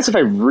 I guess if I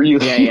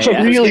really,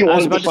 I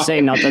was about to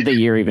say, not that the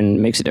year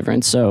even makes a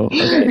difference. So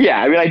okay.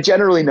 Yeah, I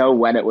generally know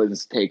when it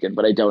was taken,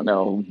 but I don't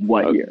know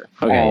what year.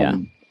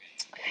 Okay,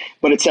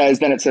 But it says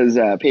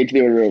paid to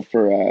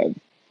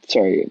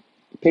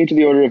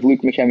the order of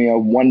Luke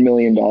McKemia, $1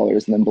 million,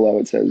 and then below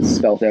it says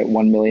spelled out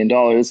 $1 million,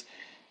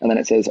 and then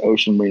it says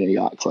Ocean Marina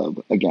Yacht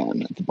Club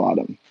again at the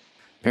bottom.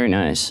 Very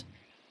nice.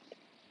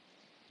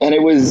 And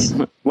it was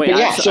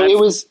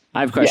I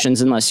have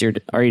questions. Unless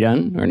are you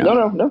done or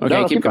no? No. Okay,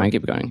 no, keep going.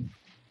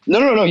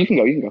 No. You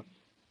can go.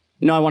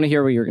 No, I want to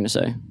hear what you were going to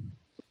say.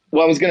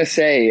 Well, I was going to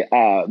say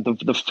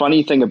the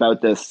funny thing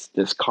about this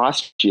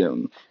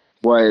costume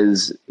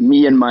was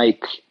me and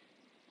Mike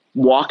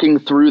walking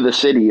through the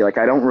city. I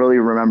don't really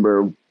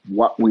remember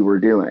what we were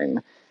doing,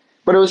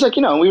 but it was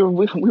we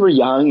were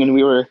young and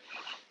we were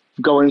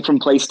going from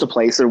place to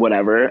place or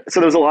whatever. So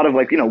there's a lot of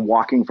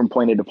walking from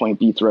point A to point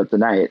B throughout the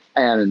night,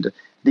 and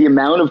the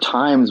amount of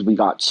times we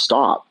got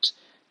stopped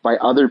by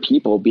other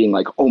people being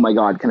like, "Oh my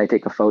God, can I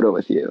take a photo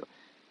with you?"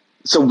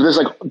 So there's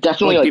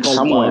definitely people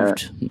somewhere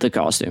loved the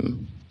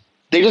costume.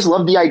 They just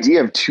love the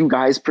idea of two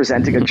guys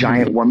presenting a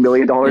giant $1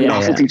 million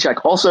novelty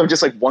check. Also,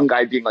 just one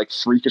guy being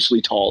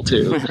freakishly tall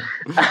too.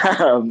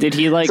 Did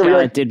he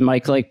did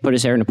Mike put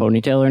his hair in a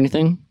ponytail or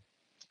anything?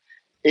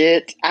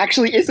 It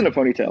actually isn't a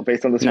ponytail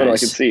based on this photo. I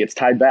can see it's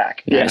tied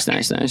back. Nice.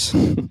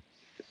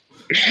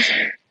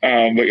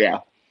 But yeah.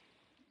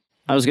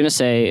 I was going to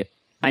say,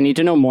 I need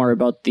to know more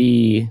about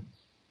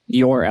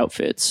your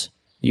outfits,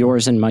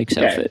 yours and Mike's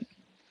outfit.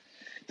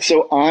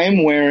 So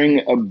I'm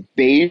wearing a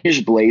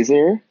beige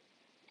blazer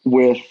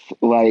with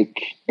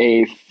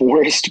a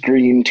forest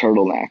green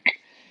turtleneck.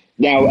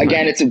 Now,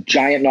 again, it's a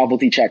giant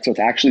novelty check, so it's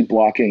actually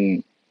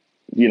blocking,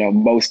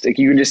 most,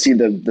 you can just see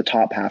the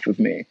top half of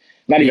me.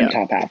 Not even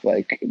top half,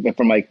 but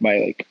from my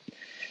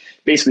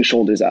basically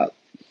shoulders up.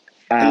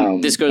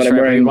 This goes for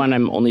everyone.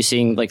 I'm only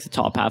seeing the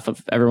top half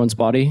of everyone's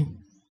body.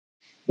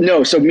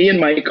 No, so me and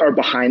Mike are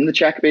behind the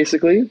check,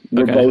 basically.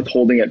 We're both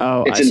holding it.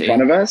 It's in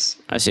front of us.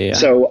 I see, yeah.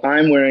 So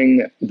I'm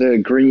wearing the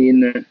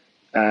green,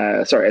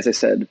 as I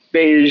said,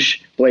 beige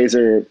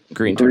blazer,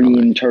 green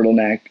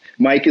turtleneck.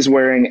 Mike is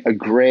wearing a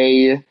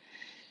gray,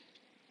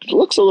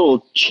 looks a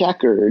little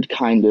checkered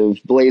kind of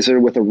blazer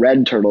with a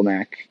red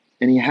turtleneck.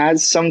 And he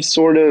has some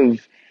sort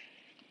of,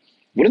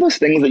 what are those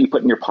things that you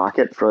put in your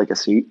pocket for a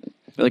suit?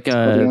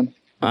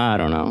 I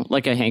don't know,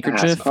 a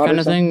handkerchief kind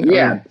of thing?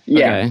 Yeah.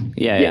 Okay.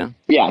 Yeah.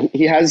 Yeah,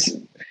 he has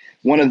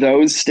one of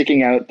those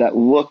sticking out that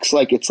looks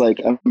like it's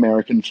an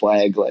American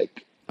flag, oh,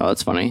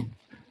 that's funny.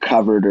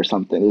 Covered or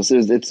something. It's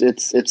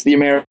the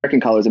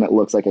American colors, and it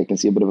looks like I can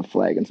see a bit of a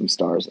flag and some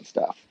stars and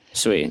stuff.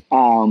 Sweet.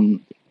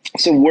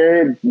 So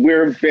we're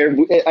very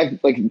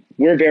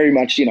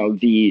much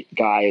the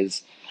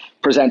guys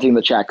presenting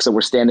the check. So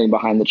we're standing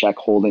behind the check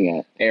holding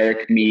it.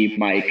 Eric, me,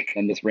 Mike,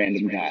 and this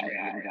random guy.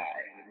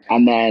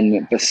 And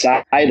then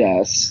beside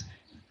us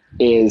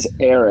is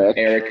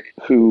Eric,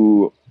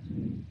 who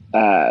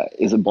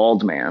is a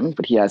bald man,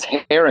 but he has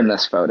hair in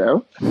this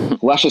photo,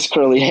 luscious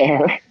curly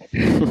hair.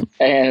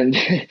 And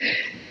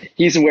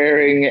he's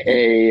wearing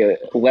a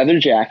leather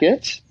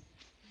jacket.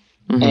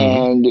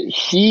 And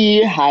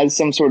he has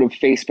some sort of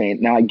face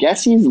paint. Now, I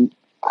guess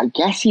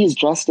he's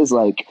dressed as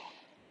a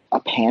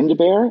panda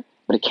bear,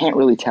 but I can't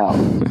really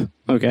tell.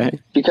 Okay.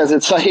 Because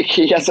it's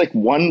he has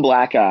one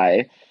black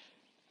eye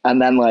and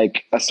then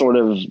a sort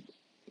of,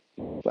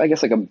 I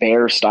guess a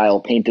bear style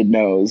painted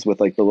nose with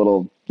the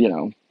little,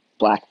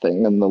 black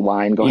thing and the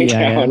line going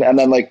down, and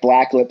then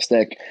black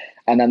lipstick,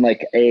 and then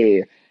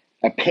a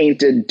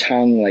painted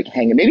tongue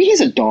hanging. Maybe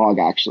he's a dog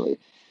actually.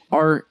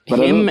 Are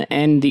him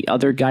and the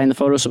other guy in the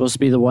photo supposed to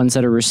be the ones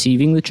that are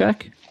receiving the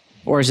check?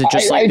 Or is it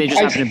just they just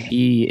happen to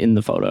be in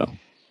the photo?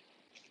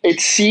 It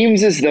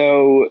seems as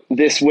though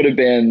this would have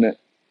been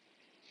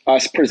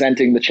us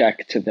presenting the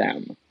check to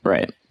them.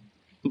 Right.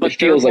 But it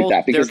feels like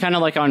that because they're kind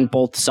of on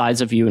both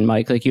sides of you and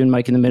Mike, you and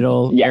Mike in the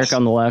middle, Eric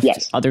on the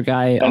left, other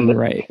guy on the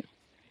right.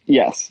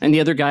 Yes. And the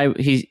other guy,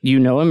 you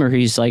know him, or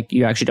he's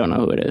you actually don't know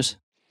who it is?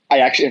 I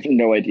actually have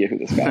no idea who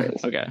this guy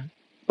is. Okay.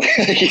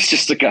 He's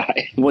just a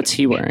guy. What's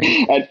he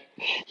wearing? And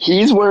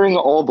he's wearing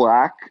all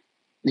black.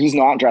 He's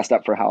not dressed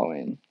up for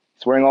Halloween.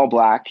 He's wearing all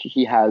black.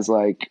 He has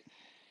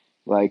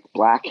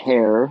black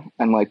hair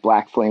and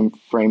black frame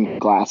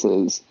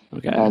glasses.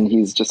 Okay. And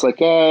he's just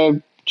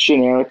a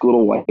generic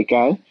little white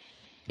guy.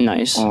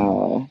 Nice.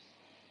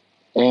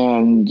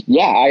 And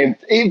yeah, I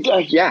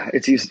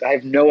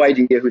have no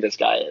idea who this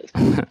guy is.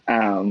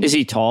 Is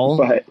he tall?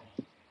 But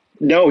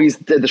no, he's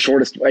the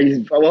shortest.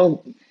 He's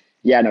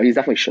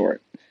definitely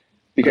short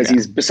because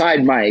he's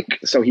beside Mike,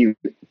 so he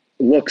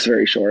looks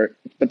very short.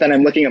 But then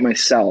I'm looking at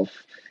myself,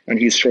 and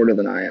he's shorter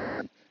than I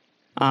am.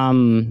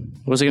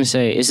 What was I going to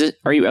say?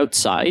 Are you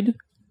outside?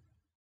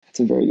 That's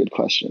a very good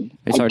question.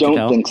 It's I hard to don't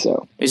tell. think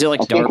so. Is it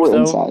like I dark think we're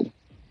though? inside.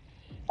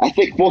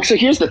 So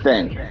here's the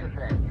thing.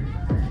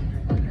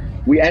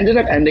 We ended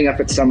up ending up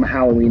at some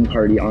Halloween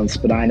party on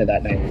Spadina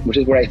that night, which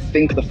is where I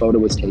think the photo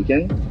was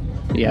taken.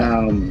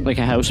 Yeah. Like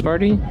a house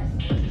party?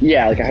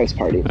 Yeah, like a house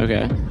party.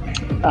 Okay.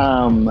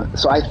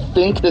 So I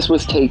think this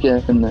was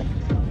taken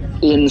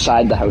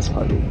inside the house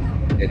party.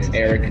 It's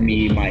Eric,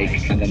 me,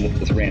 Mike, and then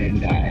this random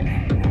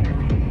guy.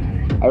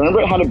 I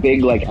remember it had a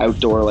big like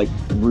outdoor like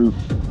roof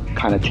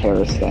kind of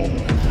terrace thing.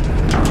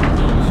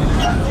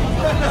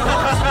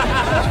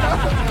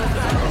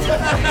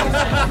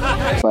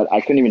 But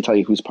I couldn't even tell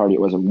you whose party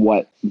it was or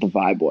what the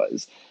vibe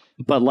was.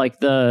 But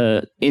like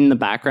in the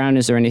background,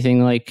 is there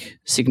anything like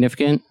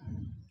significant?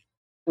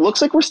 It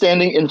looks like we're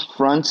standing in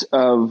front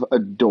of a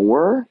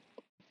door,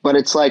 but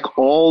it's like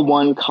all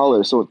one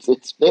color. So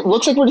it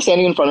looks like we're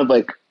standing in front of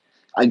like,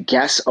 I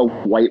guess, a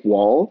white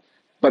wall.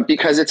 But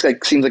because it's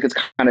like seems like it's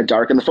kind of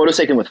dark, and the photo's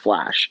taken with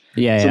flash,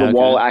 so the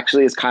wall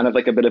actually is kind of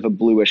like a bit of a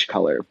bluish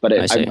color. But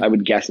I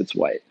would guess it's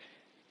white.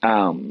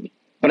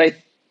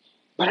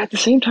 But at the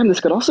same time, this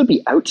could also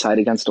be outside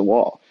against a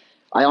wall.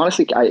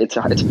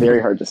 It's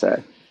very hard to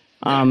say.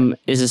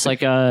 Is this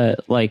like a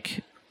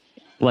like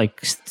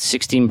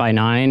 16 by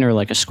 9 or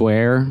like a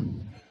square?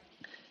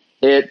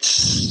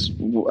 It's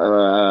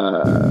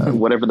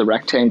whatever the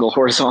rectangle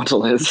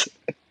horizontal is.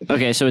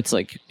 Okay, so it's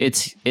like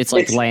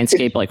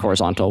landscape, like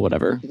horizontal,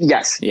 whatever.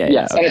 Yes. Yeah.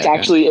 Yes, Okay, and it's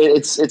actually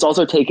it's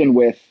also taken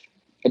with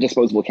a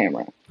disposable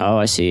camera. Oh,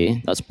 I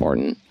see. That's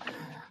important.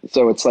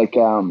 So it's like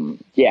So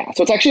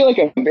it's actually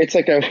it's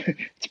a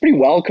pretty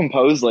well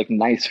composed, like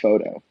nice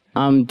photo.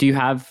 Do you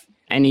have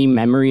any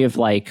memory of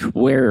like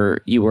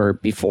where you were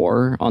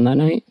before on that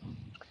night?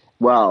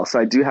 Well, so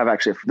I do have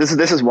actually. This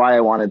is why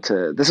I wanted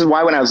to. This is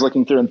why when I was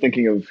looking through and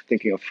thinking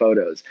of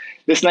photos,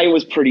 this night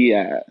was pretty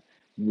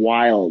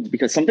wild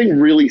because something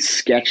really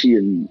sketchy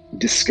and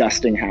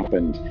disgusting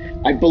happened.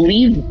 I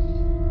believe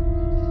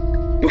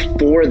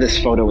before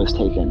this photo was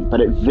taken,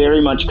 but it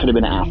very much could have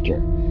been after.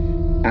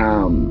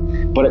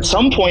 But at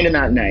some point in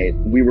that night,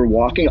 we were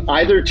walking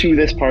either to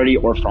this party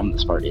or from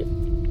this party.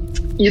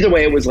 Either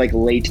way, it was like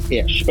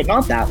late-ish, but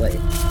not that late.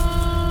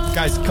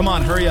 Guys, come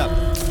on, hurry up.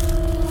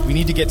 We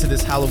need to get to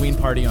this Halloween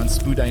party on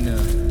Spadina.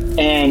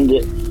 And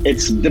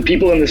it's the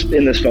people in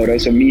this photo.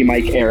 So me,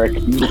 Mike,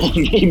 Eric.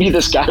 Maybe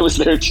this guy was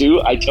there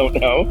too. I don't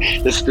know.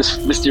 This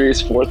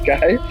mysterious fourth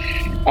guy.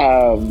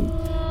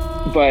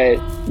 But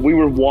we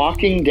were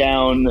walking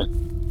down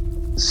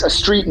a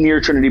street near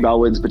Trinity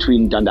Bellwoods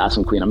between Dundas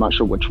and Queen. I'm not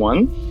sure which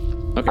one.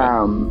 Okay.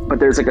 But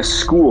there's like a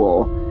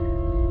school.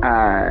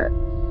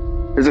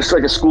 There's just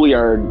like a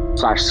schoolyard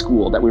 /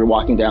 school that we were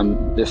walking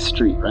down this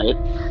street, right?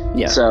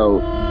 Yeah. So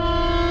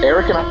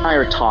Eric and I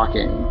are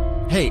talking.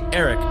 Hey,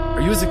 Eric,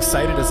 are you as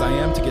excited as I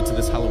am to get to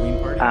this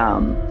Halloween party?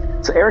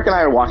 So Eric and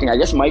I are walking. I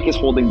guess Mike is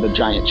holding the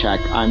giant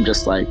check. I'm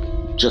just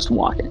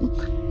walking.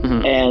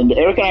 Mm-hmm. And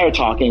Eric and I are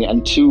talking,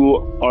 and to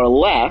our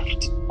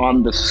left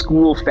on the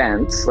school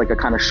fence, like a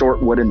kind of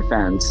short wooden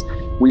fence,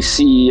 we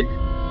see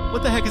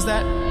what the heck is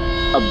that?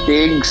 A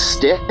big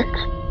stick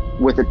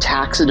with a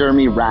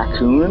taxidermy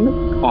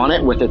raccoon on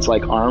it with its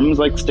like arms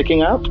like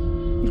sticking up.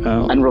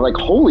 Oh. And we're like,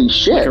 holy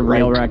shit. Like a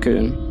real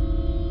raccoon.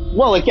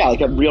 Well, like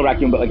a real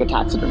raccoon, but like a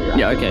taxidermy raccoon.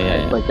 Yeah, okay,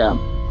 yeah. Like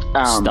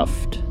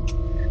stuffed.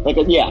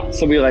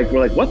 So we're like,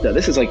 what the?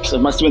 This is like, so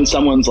it must have been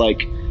someone's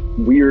like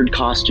weird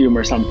costume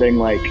or something.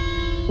 Like,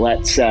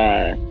 let's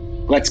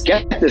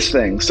get this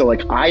thing. So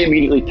like, I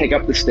immediately pick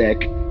up the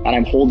stick, and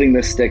I'm holding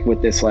this stick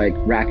with this like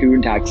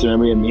raccoon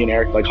taxidermy, and me and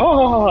Eric like, ha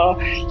ha ha ha.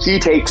 He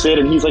takes it,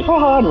 and he's like, ha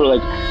ha, and we're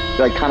like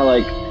kind of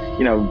like,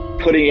 you know,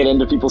 putting it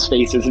into people's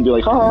faces and be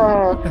like,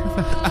 ha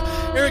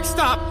ha. Eric,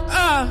 stop!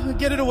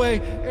 Get it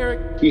away,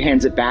 Eric. He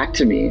hands it back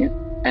to me,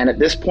 and at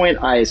this point,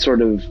 I was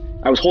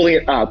holding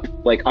it up,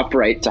 like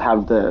upright, to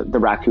have the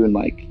raccoon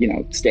like, you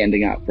know,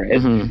 standing up, right?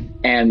 Mm-hmm.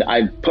 And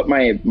I put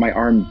my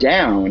arm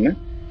down,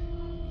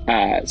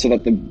 so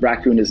that the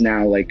raccoon is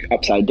now like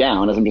upside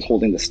down as I'm just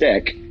holding the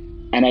stick.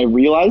 And I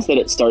realize that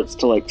it starts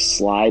to like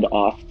slide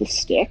off the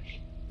stick.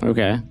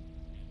 Okay.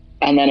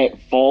 And then it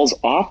falls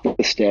off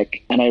the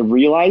stick, and I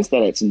realize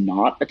that it's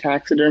not a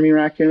taxidermy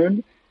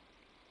raccoon.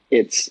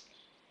 It's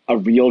a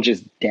real,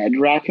 just dead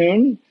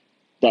raccoon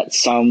that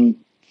some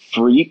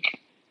freak.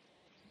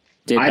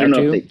 I don't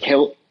know if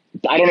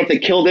they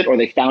killed it or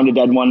they found a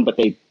dead one, but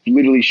they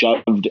literally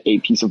shoved a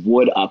piece of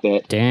wood up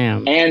it.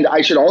 Damn. And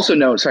I should also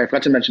note, sorry, I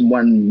forgot to mention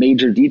one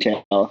major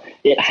detail.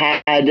 It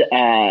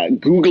had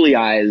googly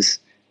eyes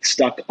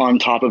stuck on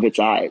top of its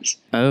eyes.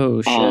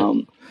 Oh,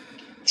 shit.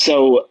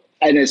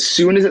 And as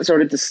soon as it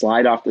started to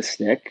slide off the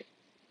stick,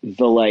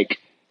 the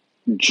like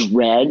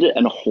dread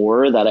and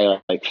horror that I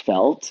like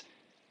felt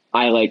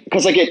I like,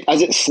 cause like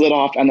as it slid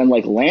off and then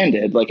like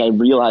landed, like I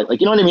realized,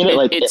 like, you know what I mean?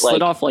 It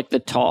slid off like the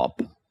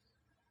top,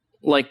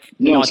 like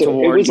No, not so it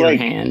towards was, your like-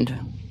 hand.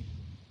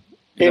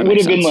 it would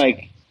have been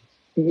like,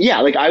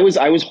 yeah, like I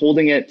was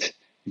holding it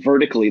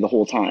vertically the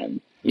whole time.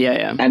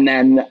 Yeah. And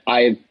then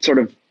I sort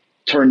of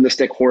turned the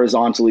stick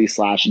horizontally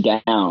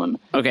 / down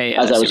Okay.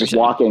 Yeah, as I was just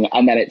walking,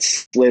 and then it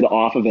slid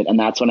off of it. And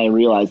that's when I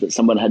realized that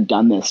someone had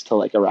done this to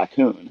like a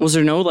raccoon. Was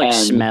there no like And-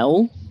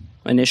 smell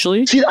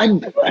initially? See,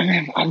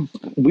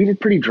 we were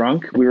pretty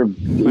drunk. We were,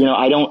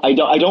 I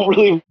don't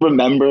really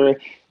remember.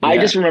 I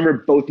Yeah. just remember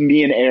both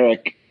me and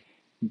Eric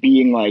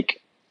being like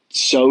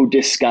so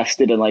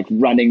disgusted and like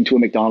running to a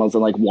McDonald's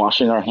and like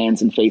washing our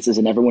hands and faces,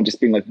 and everyone just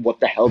being like,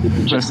 "What the hell did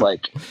we just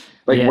like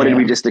Yeah, what did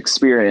we yeah. just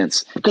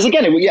experience?" Because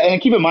again,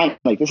 and keep in mind,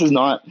 like this is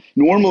not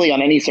normally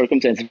on any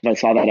circumstance. If I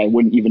saw that, I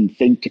wouldn't even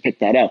think to pick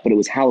that up. But it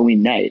was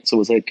Halloween night, so it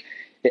was like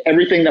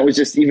everything that was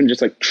just even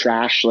just like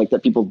trash, like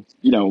that people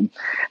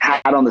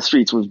had on the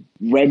streets was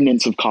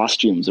remnants of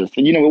costumes or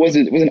it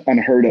wasn't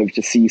unheard of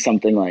to see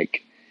something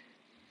like.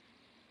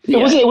 It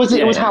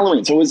was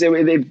Halloween, so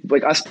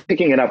like us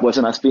picking it up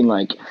wasn't us being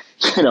like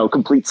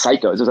complete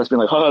psychos. It was us being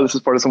like, oh, this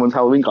is part of someone's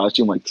Halloween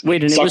costume. Like,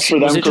 Wait, and it sucks for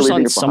was them it for just leaving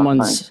on it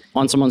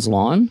behind. someone's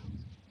lawn?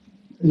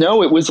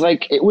 No, it was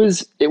like it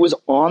was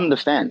on the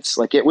fence.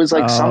 Like it was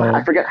like somehow,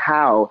 I forget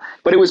how,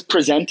 but it was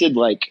presented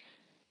like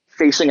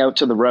facing out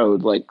to the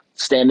road, like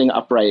standing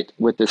upright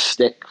with this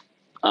stick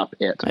up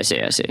it. I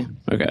see.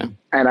 Okay.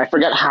 And I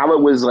forget how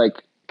it was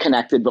like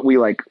connected, but we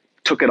like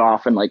took it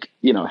off and like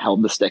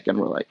held the stick and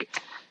were like.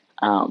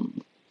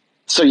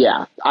 So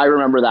yeah, I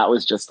remember that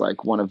was just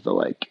like one of the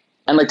like,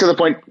 and like to the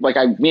point, like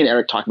me and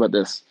Eric talk about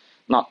this,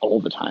 not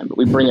all the time, but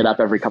we bring it up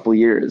every couple of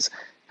years,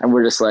 and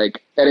we're just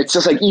like, and it's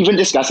just like, even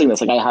discussing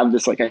this, like I have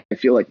this, like, I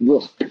feel like,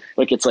 ugh,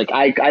 like, it's like,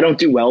 I don't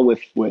do well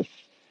with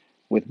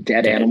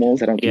dead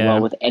animals. I don't do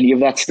well with any of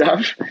that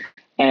stuff.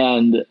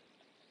 And,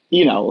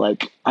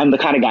 like I'm the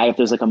kind of guy, if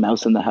there's like a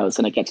mouse in the house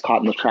and it gets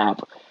caught in the trap,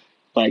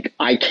 like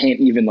I can't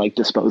even like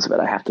dispose of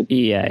it. I have to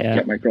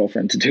get my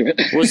girlfriend to do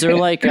it. Was there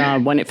like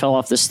when it fell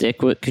off the stick?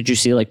 Could you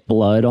see like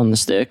blood on the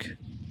stick?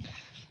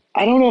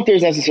 I don't know if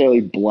there's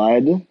necessarily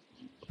blood,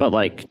 but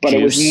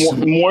juice. It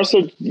was more so.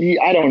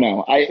 I don't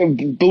know. I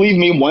believe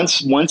me.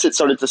 Once it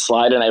started to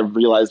slide and I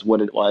realized what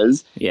it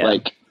was,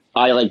 like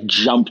I like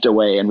jumped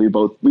away and we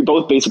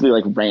both basically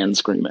like ran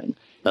screaming.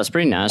 That's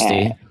pretty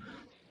nasty.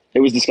 It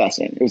was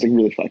disgusting. It was like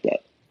really fucked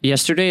up.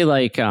 Yesterday,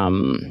 like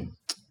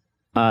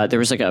there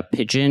was like a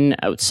pigeon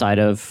outside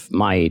of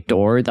my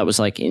door that was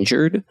like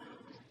injured.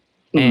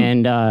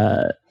 And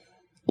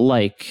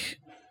like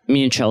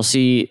me and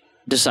Chelsea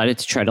decided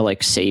to try to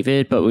like save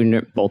it, but we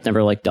both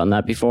never like done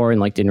that before and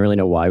like didn't really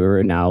know why we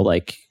were now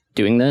like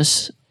doing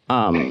this.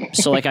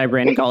 So like I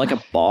ran and got like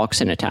a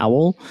box and a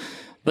towel,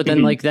 but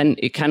then then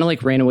it kind of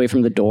like ran away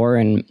from the door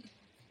and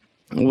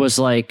was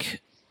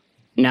like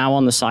now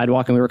on the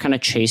sidewalk, and we were kind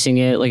of chasing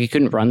it. Like it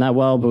couldn't run that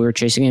well, but we were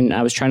chasing it, and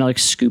I was trying to like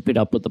scoop it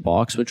up with the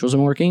box, which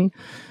wasn't working.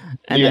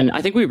 And then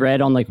I think we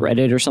read on like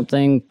Reddit or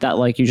something that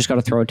like you just got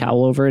to throw a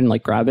towel over it and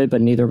like grab it, but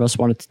neither of us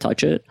wanted to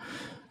touch it,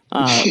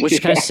 which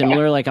is kind of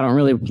similar. Like I don't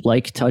really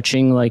like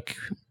touching like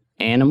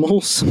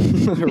animals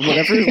or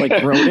whatever, like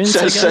rodents.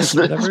 Says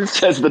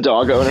the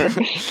dog owner.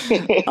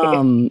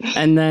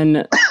 And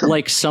then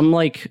like some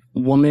like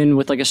woman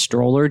with like a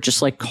stroller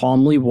just like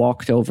calmly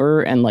walked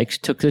over and like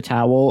took the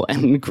towel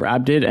and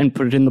grabbed it and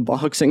put it in the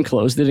box and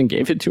closed it and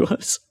gave it to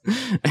us.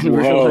 And we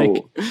were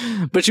like,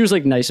 but she was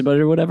like nice about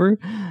it or whatever.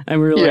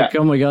 And we were like,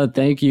 oh my God,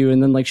 thank you.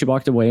 And then like she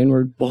walked away and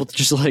we're both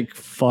just like,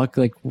 fuck,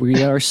 like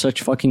we are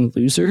such fucking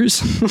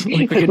losers.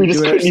 Like we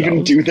just couldn't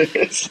even do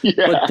this.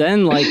 But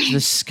then like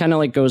this kind of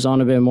like goes on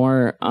a bit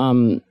more.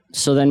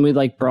 So then we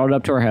like brought it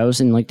up to our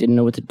house and like didn't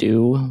know what to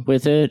do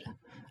with it,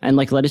 and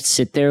like let it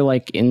sit there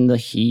like in the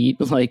heat,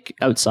 like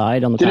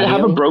outside on the patio. Did it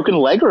have a broken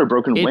leg or a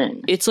broken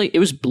wing? It's like it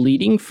was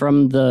bleeding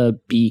from the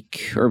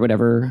beak or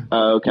whatever.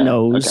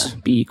 Nose,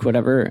 beak,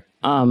 whatever.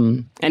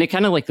 And it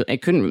kind of like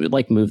it couldn't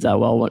like move that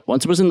well.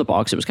 Once it was in the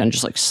box, it was kind of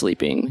just like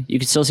sleeping. You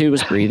could still see it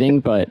was breathing,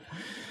 but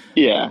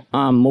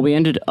what we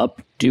ended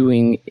up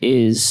doing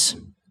is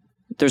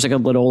there's like a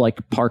little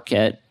like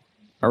parquet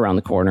around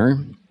the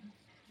corner.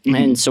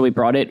 And so we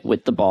brought it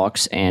with the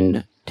box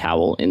and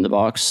towel in the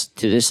box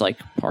to this like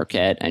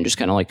parquet and just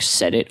kind of like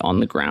set it on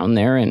the ground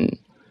there and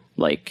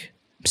like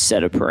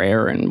said a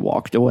prayer and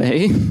walked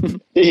away.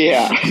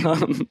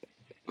 It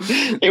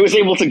was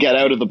able to get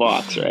out of the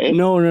box, right?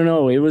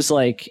 No. It was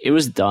like, it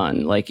was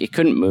done. Like it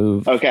couldn't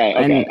move.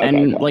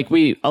 And like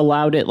we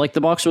allowed it, like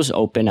the box was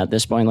open at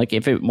this point. Like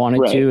if it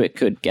wanted to, it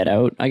could get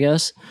out, I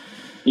guess.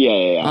 I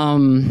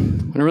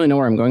don't really know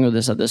where I'm going with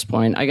this at this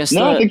point. I guess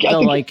I think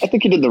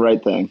you did the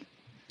right thing.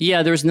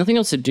 Yeah, there was nothing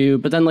else to do.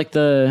 But then like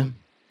the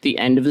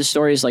end of the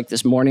story is like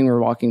this morning we're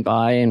walking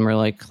by and we're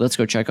like, let's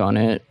go check on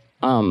it.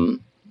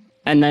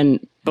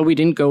 But we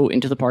didn't go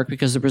into the park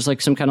because there was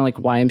like some kind of like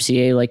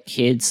YMCA, like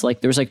kids,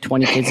 like there was like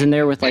 20 kids in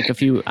there with like a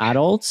few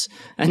adults.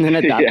 And then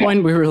at that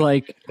point we were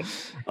like,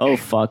 oh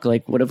fuck,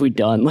 like what have we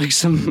done? Like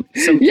some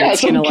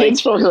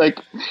kids probably like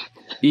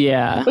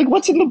Yeah. Like,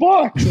 what's in the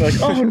box? And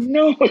like, oh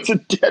no, it's a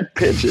dead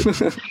pigeon.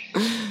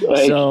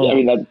 Like, So- I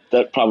mean,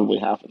 that probably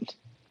happened.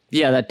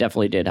 Yeah, that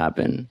definitely did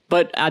happen.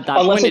 But at that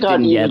Unless point, it got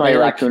didn't eaten yet. by They, a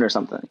like, raccoon or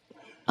something.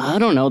 I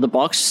don't know. The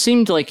box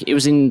seemed like it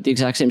was in the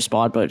exact same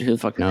spot, but who the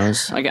fuck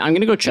knows? I'm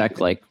going to go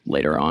check like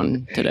later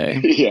on today.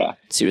 Yeah.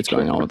 See what's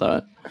going on with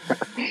that.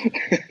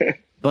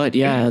 But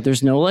yeah,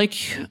 there's no like,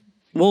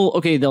 well,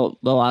 okay. The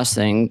last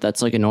thing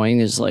that's like annoying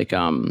is like,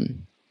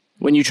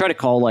 when you try to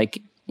call like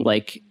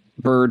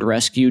Bird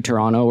Rescue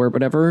Toronto or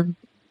whatever,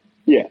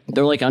 Yeah.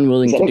 they're like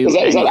unwilling to do.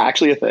 Is that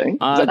actually a thing? Is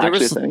that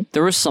actually a thing?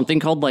 There was something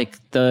called like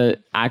the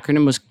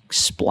acronym was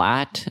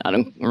SPLAT. I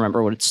don't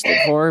remember what it stood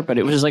for, but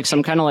it was like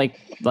some kind of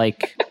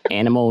like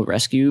animal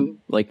rescue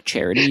like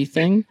charity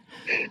thing.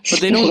 But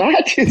they don't.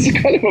 That is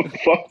kind of a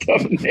fucked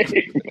up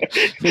name.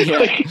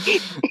 Yeah.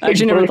 I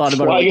actually never thought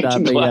about it like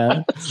that, but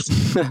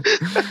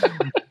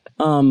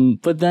yeah.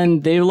 But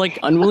then they were like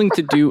unwilling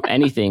to do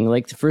anything.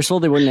 Like first of all,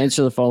 they wouldn't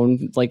answer the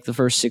phone like the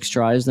first 6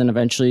 tries. Then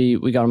eventually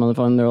we got them on the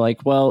phone. And they're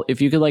like, "Well,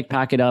 if you could like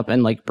pack it up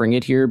and like bring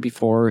it here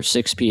before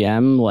 6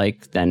 p.m.,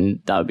 like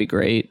then that would be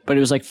great." But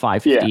it was like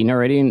 5:15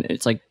 already, and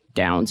it's like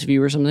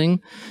Downsview or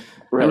something.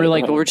 Right, and we're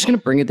like, "Well, we're just gonna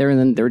bring it there, and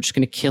then they're just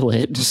gonna kill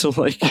it." So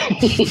like,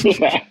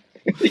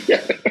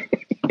 Yeah.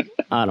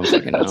 I don't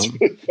fucking know.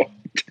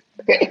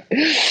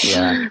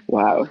 Yeah.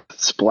 Wow.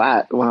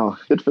 Splat. Wow.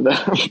 Good for them.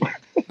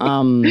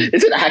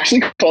 Is it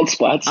actually called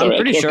Splat? Sorry, I'm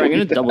pretty I can't sure. I'm believe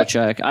gonna that. double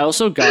check. I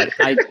also got.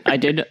 I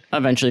did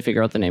eventually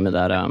figure out the name of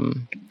that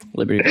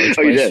Liberty Village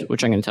Oh, you place, did?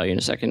 which I'm gonna tell you in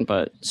a second.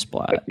 But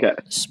Splat. Okay.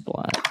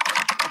 Splat.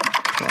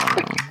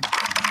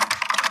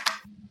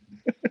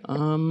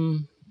 Wow.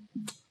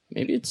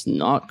 Maybe it's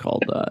not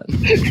called that.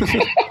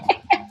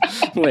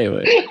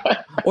 wait.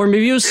 Or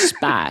maybe it was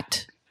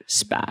Spat.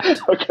 Spat.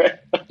 Okay.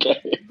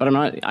 But I'm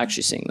not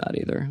actually seeing that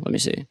either. Let me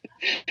see.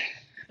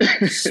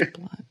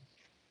 Splat.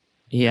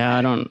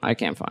 Yeah, I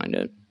can't find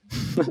it.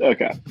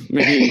 Okay.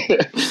 Maybe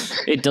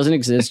it doesn't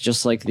exist,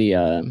 just like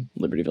the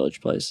Liberty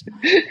Village place.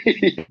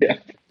 Yeah.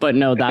 But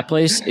no, that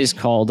place is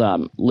called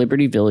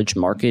Liberty Village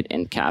Market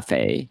and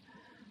Cafe,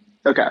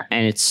 Okay.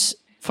 and it's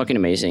fucking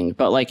amazing.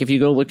 But like, if you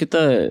go look at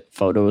the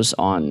photos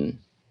on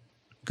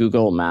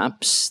Google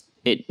Maps,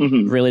 it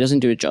really doesn't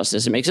do it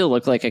justice. It makes it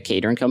look like a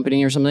catering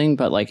company or something,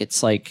 but like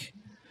it's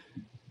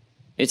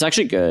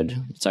actually good.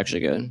 It's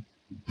actually good.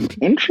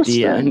 Interesting.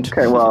 The end.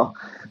 Okay. Well,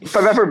 if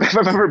I'm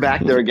ever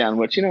back there again,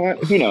 which you know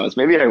what, who knows?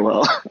 Maybe I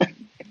will.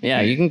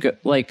 Yeah, you can go.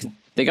 Like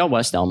they got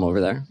West Elm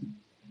over there.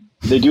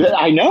 They do it.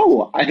 I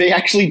know. They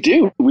actually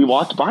do. We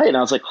walked by it and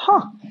I was like,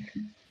 huh.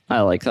 I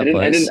like that I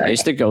place. I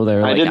used to go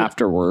there like didn't-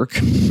 after work.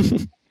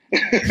 Just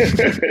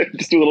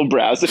do a little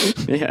browsing.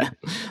 Yeah.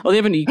 Well, they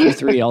have an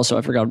EQ3 also.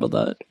 I forgot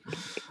about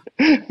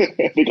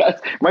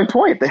that. My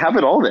point. They have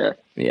it all there.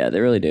 Yeah, they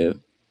really do.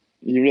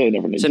 You really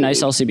never need. It's a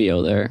nice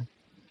LCBO there.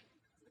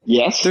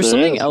 Yes. There's there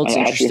something is. else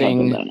I actually have them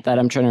interesting there. that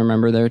I'm trying to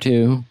remember there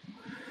too.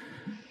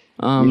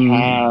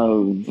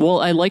 Well,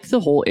 I like the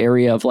whole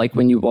area of like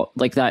when you walk,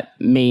 like that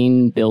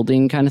main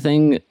building kind of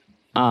thing,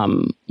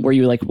 where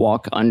you like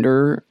walk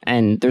under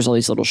and there's all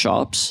these little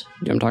shops.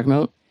 You know what I'm talking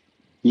about?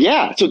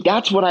 Yeah, so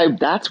that's what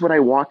I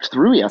walked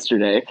through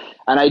yesterday,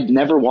 and I'd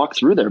never walked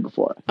through there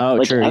before. Oh,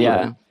 like, true. ever.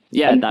 Yeah.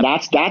 Yeah. And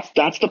that's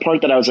the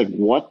part that I was like,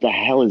 what the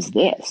hell is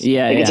this?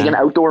 Yeah, like, it's yeah. like an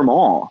outdoor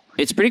mall.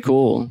 It's pretty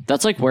cool.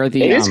 That's like where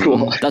the It is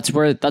cool. That's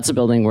the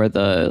building where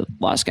the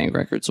Last Gang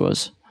Records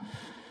was.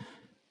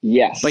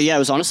 Yes, But yeah, it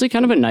was honestly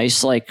kind of a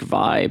nice like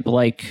vibe,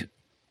 like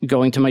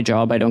going to my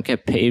job I don't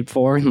get paid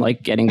for and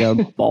like getting a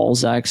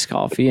Balzac's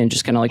coffee and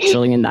just kind of like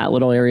chilling in that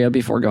little area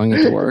before going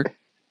into work.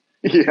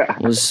 yeah,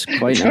 It was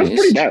quite sounds nice.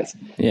 pretty nice.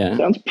 Yeah.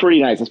 Sounds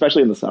pretty nice,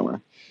 especially in the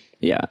summer.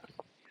 Yeah.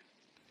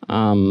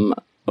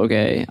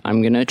 Okay,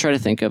 I'm gonna try to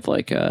think of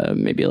like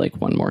maybe like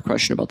one more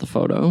question about the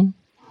photo.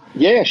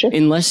 Yeah, sure.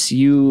 Unless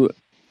you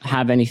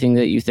have anything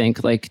that you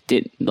think like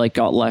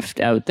got left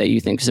out that you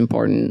think is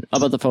important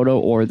about the photo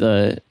or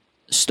the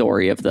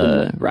story of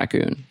the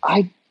raccoon.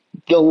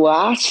 The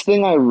last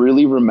thing I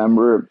really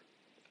remember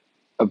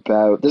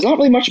about, there's not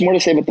really much more to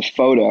say about the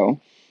photo.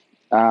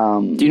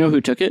 Do you know who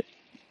took it?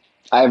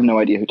 I have no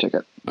idea who took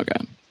it.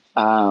 Okay.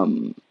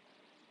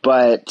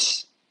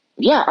 But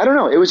yeah, I don't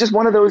know. It was just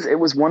one of those. It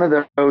was just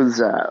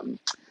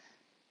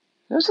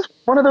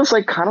one of those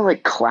like kind of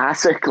like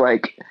classic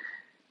like,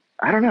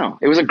 I don't know.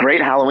 It was a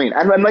great Halloween,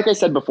 and like I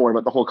said before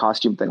about the whole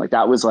costume thing, like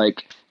that was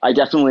like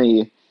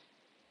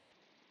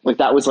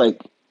that was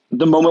like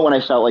the moment when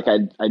I felt like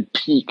I'd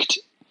peaked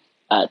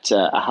at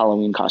a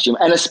Halloween costume,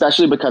 and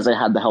especially because I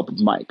had the help of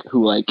Mike,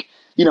 who like,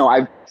 you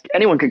know,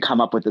 anyone could come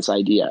up with this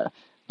idea,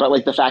 but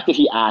like the fact that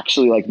he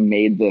actually like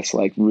made this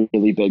like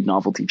really big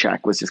novelty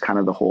check was just kind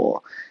of the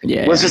whole,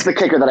 was just the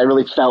kicker that I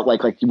really felt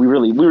like we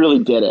really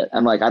did it.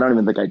 And like, I don't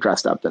even think I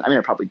dressed up then. I mean,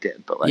 I probably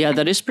did, but like, Yeah,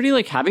 that is pretty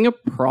like having a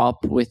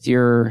prop with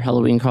your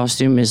Halloween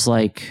costume is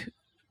like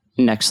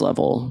next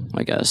level,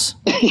 I guess.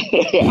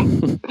 yeah.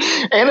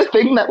 And a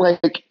thing that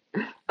like,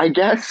 I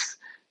guess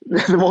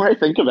the more I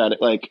think about it,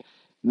 like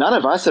none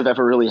of us have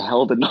ever really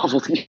held a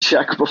novelty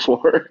check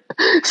before.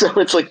 So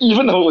it's like,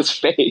 even though it was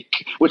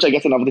fake, which I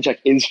guess a novelty check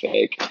is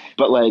fake,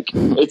 but like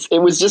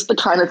it was just the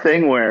kind of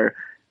thing where,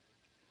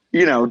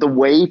 you know, the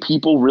way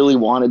people really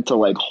wanted to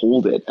like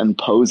hold it and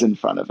pose in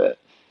front of it.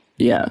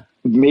 Yeah.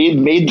 Made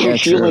them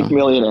feel true. like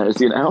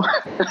millionaires, you know?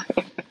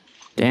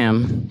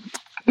 Damn.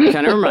 It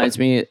kind of reminds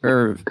me,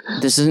 or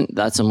this isn't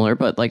that similar,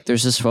 but like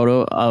there's this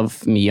photo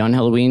of me on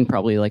Halloween,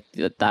 probably like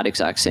that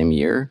exact same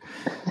year.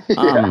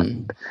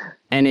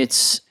 And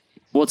it's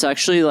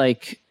actually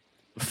like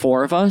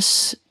 4 of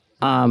us.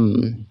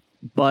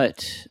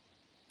 But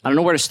I don't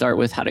know where to start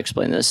with how to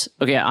explain this.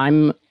 Okay,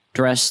 I'm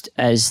dressed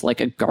as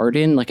like a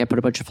garden, like I put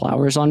a bunch of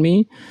flowers on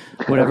me,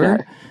 whatever.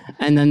 Okay.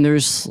 And then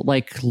there's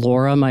like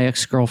Laura, my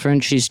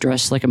ex-girlfriend, she's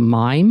dressed like a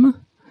mime.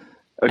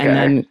 Okay. And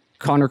then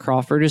Connor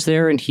Crawford is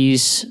there, and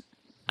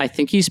I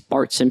think he's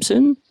Bart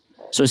Simpson.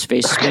 So his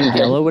face is painted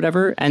yellow,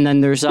 whatever. And then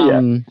there's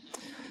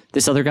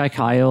this other guy,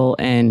 Kyle,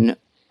 and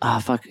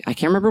I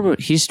can't remember what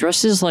he's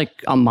dressed as, like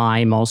a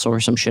mime also or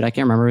some shit. I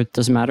can't remember. It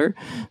doesn't matter.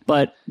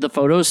 But the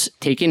photo's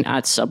taken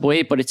at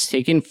Subway, but it's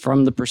taken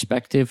from the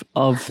perspective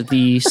of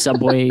the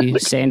Subway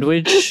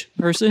sandwich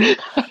person.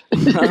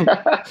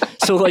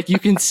 So like you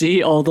can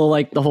see all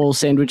the whole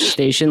sandwich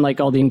station, like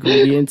all the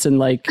ingredients and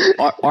like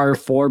our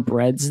 4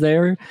 breads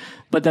there.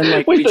 But then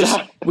like we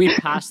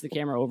passed the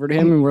camera over to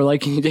him and we're like,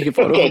 can you take a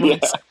photo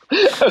of us?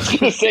 I was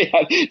gonna say,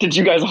 did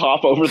you guys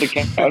hop over the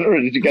counter or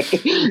did you get the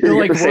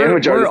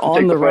sandwich? We're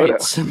on the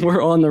right.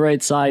 We're on the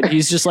right side.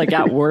 He's just like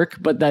at work,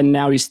 but then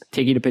now he's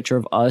taking a picture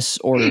of us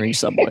ordering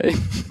Subway.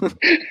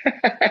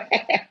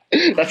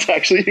 That's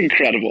actually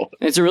incredible.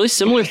 It's a really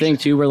similar thing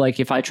too, where like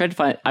if I tried to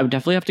find, I would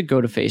definitely have to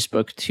go to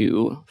Facebook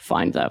to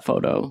find that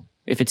photo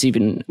if it's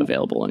even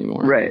available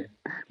anymore. Right.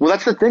 Well,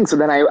 that's the thing. So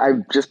then I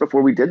just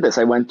before we did this,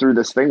 I went through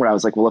this thing where I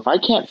was like, well, if I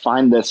can't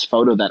find this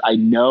photo that I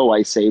know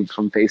I saved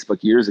from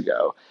Facebook years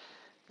ago,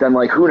 then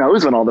like who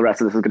knows when all the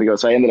rest of this is going to go.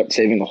 So I ended up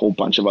saving a whole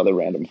bunch of other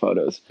random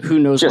photos. Who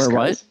knows where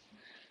what?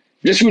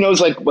 Just who knows,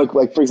 like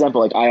for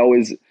example, like I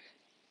always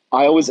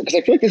because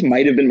I feel like this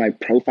might have been my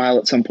profile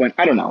at some point.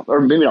 I don't know,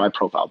 or maybe not my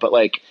profile, but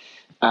like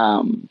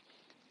I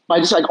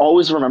just like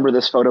always remember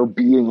this photo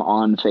being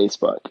on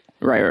Facebook.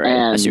 Right.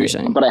 And, I see what you're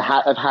saying. But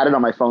I've had it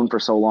on my phone for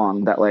so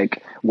long that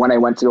like when I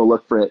went to go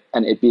look for it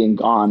and it being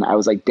gone, I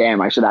was like, damn,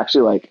 I should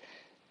actually like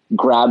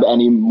grab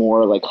any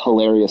more like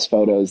hilarious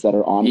photos that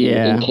are on here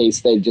in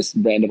case they just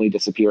randomly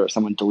disappear or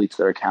someone deletes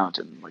their account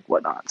and like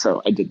whatnot.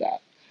 So I did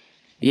that.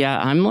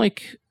 Yeah,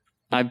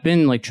 I've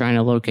been like trying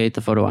to locate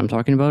the photo I'm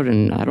talking about,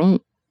 and I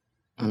don't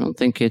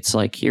think it's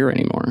like here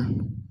anymore.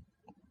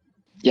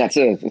 Yeah,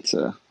 it's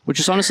a which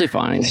is honestly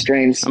fine. It's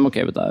strange. I'm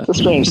okay with that. It's a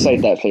strange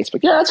site, that Facebook.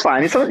 Yeah, it's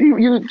fine. It's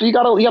you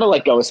gotta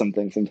let go of some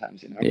things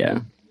sometimes, you know.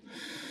 Yeah.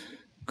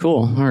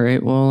 Cool. All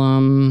right. Well,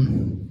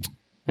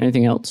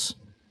 anything else?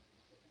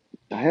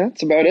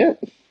 That's about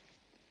it.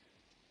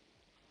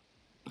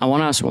 I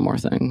want to ask one more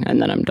thing,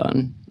 and then I'm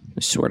done. I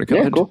swear to God.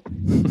 Yeah, cool.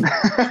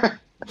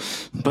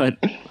 But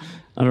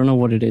I don't know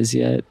what it is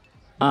yet.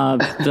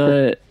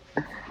 Okay,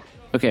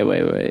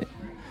 wait.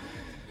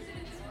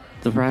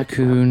 The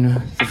raccoon,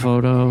 the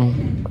photo.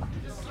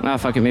 Ah,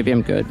 fuck it. Maybe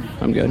I'm good.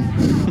 I'm good.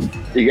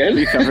 You good?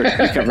 You covered it.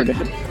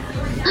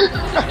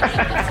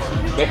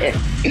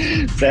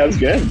 Sounds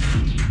good.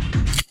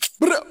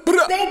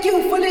 Thank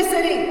you for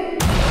listening.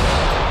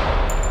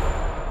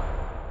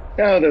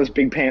 Oh, those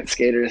big pants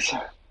skaters.